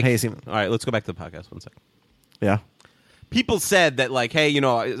said like... Hayes all right, let's go back to the podcast 1 second. Yeah. People said that like, hey,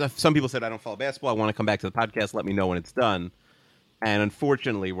 some people said, I don't follow basketball. I want to come back to the podcast. Let me know when it's done. And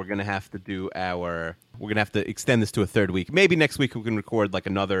unfortunately, we're going to have to extend this to a third week. Maybe next week we can record like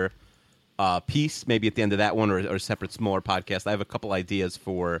another... piece, maybe at the end of that one, or a separate smaller podcast. I have a couple ideas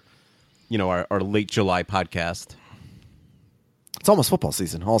for, our late July podcast. It's almost football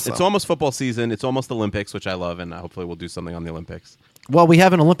season. Also, it's almost football season. It's almost Olympics, which I love, and hopefully we'll do something on the Olympics. Well, we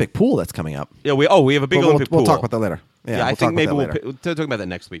have an Olympic pool that's coming up. Yeah, we have a big Olympic pool. We'll talk about that later. Yeah, I think maybe we'll talk about that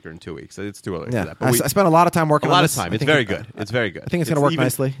next week or in 2 weeks. It's too early for that. But I spent a lot of time working on this. A lot of time. It's very good. It's very good. I think it's going to work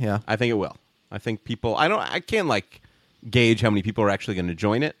nicely. Yeah, I think it will. I think people. I can't like gauge how many people are actually going to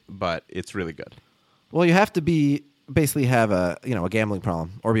join it, but it's really good. Well, you have to basically have a gambling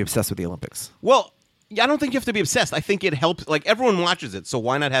problem or be obsessed with the Olympics. Well, I don't think you have to be obsessed. I think it helps. Like everyone watches it, so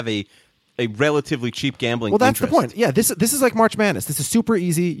why not have a a relatively cheap gambling. Well, that's interest. the point. Yeah, this is like March Madness. This is super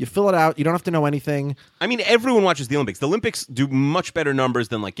easy. You fill it out. You don't have to know anything. I mean, everyone watches the Olympics. The Olympics do much better numbers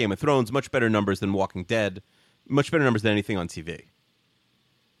than like Game of Thrones, much better numbers than Walking Dead, much better numbers than anything on TV.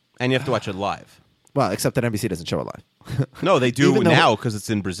 And you have to watch it live. Well, except that NBC doesn't show it live. No, they do Even though- now because it's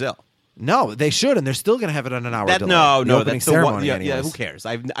in Brazil. No, they should, and they're still going to have it on an hour delay. No, The opening that's the one. ceremony. Yeah, anyways. who cares?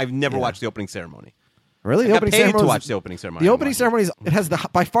 I've never watched the opening ceremony. Really? I The got opening paid to ceremony watch the opening ceremony. The opening ceremony it has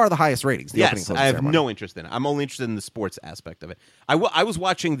by far the highest ratings. The opening Yes, closing I have ceremony. no interest in it. I'm only interested in the sports aspect of it. I was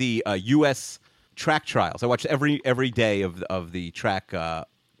watching the U.S. track trials. I watched every day of the track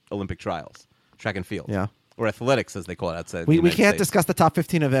Olympic trials, track and field. Yeah. Or athletics, as they call it outside. We the United can't States. discuss the top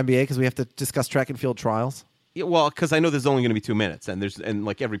 15 of NBA because we have to discuss track and field trials. Yeah, well, because I know there's only going to be 2 minutes, and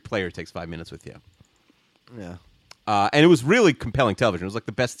like every player takes 5 minutes with you. Yeah. And it was really compelling television. It was like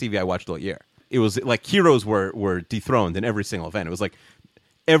the best TV I watched all year. It was like heroes were dethroned in every single event. It was like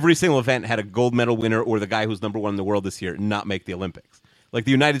every single event had a gold medal winner or the guy who's number 1 in the world this year not make the Olympics. Like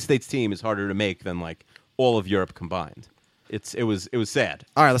the United States team is harder to make than like all of Europe combined. It was sad.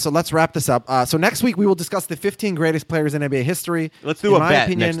 All right, so let's wrap this up. So next week we will discuss the 15 greatest players in NBA history. Let's do In a my bet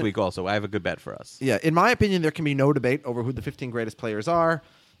opinion- next week also. I have a good bet for us. Yeah, in my opinion, there can be no debate over who the 15 greatest players are.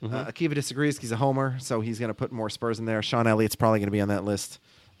 Mm-hmm. Akiva disagrees. He's a homer, so he's going to put more Spurs in there. Sean Elliott's probably going to be on that list.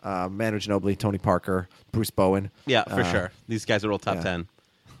 Manu Ginobili, Tony Parker, Bruce Bowen. Yeah, for sure. These guys are all top yeah. 10.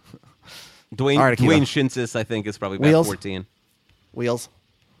 Dwayne All right, Akiva. Dwayne Shinsis, I think, is probably about Wheels? 14. Wheels.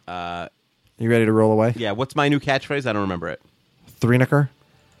 You ready to roll away? Yeah, what's my new catchphrase? I don't remember it. Three-nicker?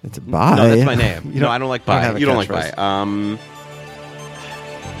 It's a bye. No, that's my name. No, I don't like bye. have a You don't like catchphrase. bye.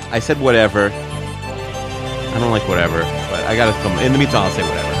 I said whatever. I don't like whatever, but I gotta come. In the meantime, I'll say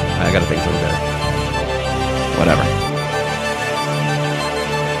whatever. I gotta think of something better. Whatever.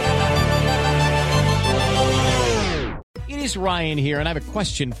 It is Ryan here, and I have a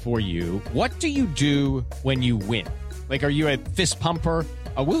question for you. What do you do when you win? Like, are you a fist pumper,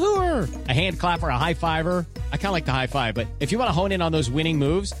 a woohooer, a hand clapper, a high fiver? I kind of like the high five, but if you want to hone in on those winning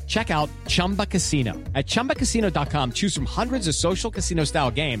moves, check out Chumba Casino. At ChumbaCasino.com, choose from hundreds of social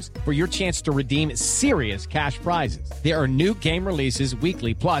casino-style games for your chance to redeem serious cash prizes. There are new game releases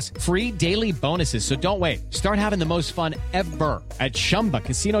weekly, plus free daily bonuses, so don't wait. Start having the most fun ever at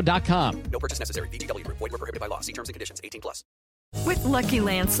ChumbaCasino.com. No purchase necessary. VGW Group. Void where prohibited by law. See terms and conditions. 18+. With Lucky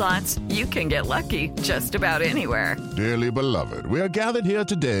Land Slots, you can get lucky just about anywhere. Dearly beloved, we are gathered here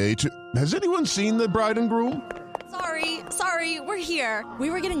today to... Has anyone seen the bride and groom? Sorry, we're here. We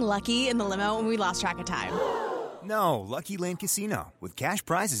were getting lucky in the limo and we lost track of time. No, Lucky Land Casino, with cash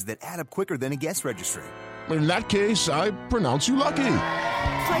prizes that add up quicker than a guest registry. In that case, I pronounce you lucky.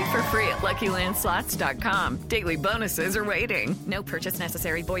 Play for free at LuckyLandSlots.com. Daily bonuses are waiting. No purchase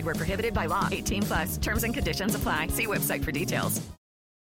necessary. Void where prohibited by law. 18+. Terms and conditions apply. See website for details.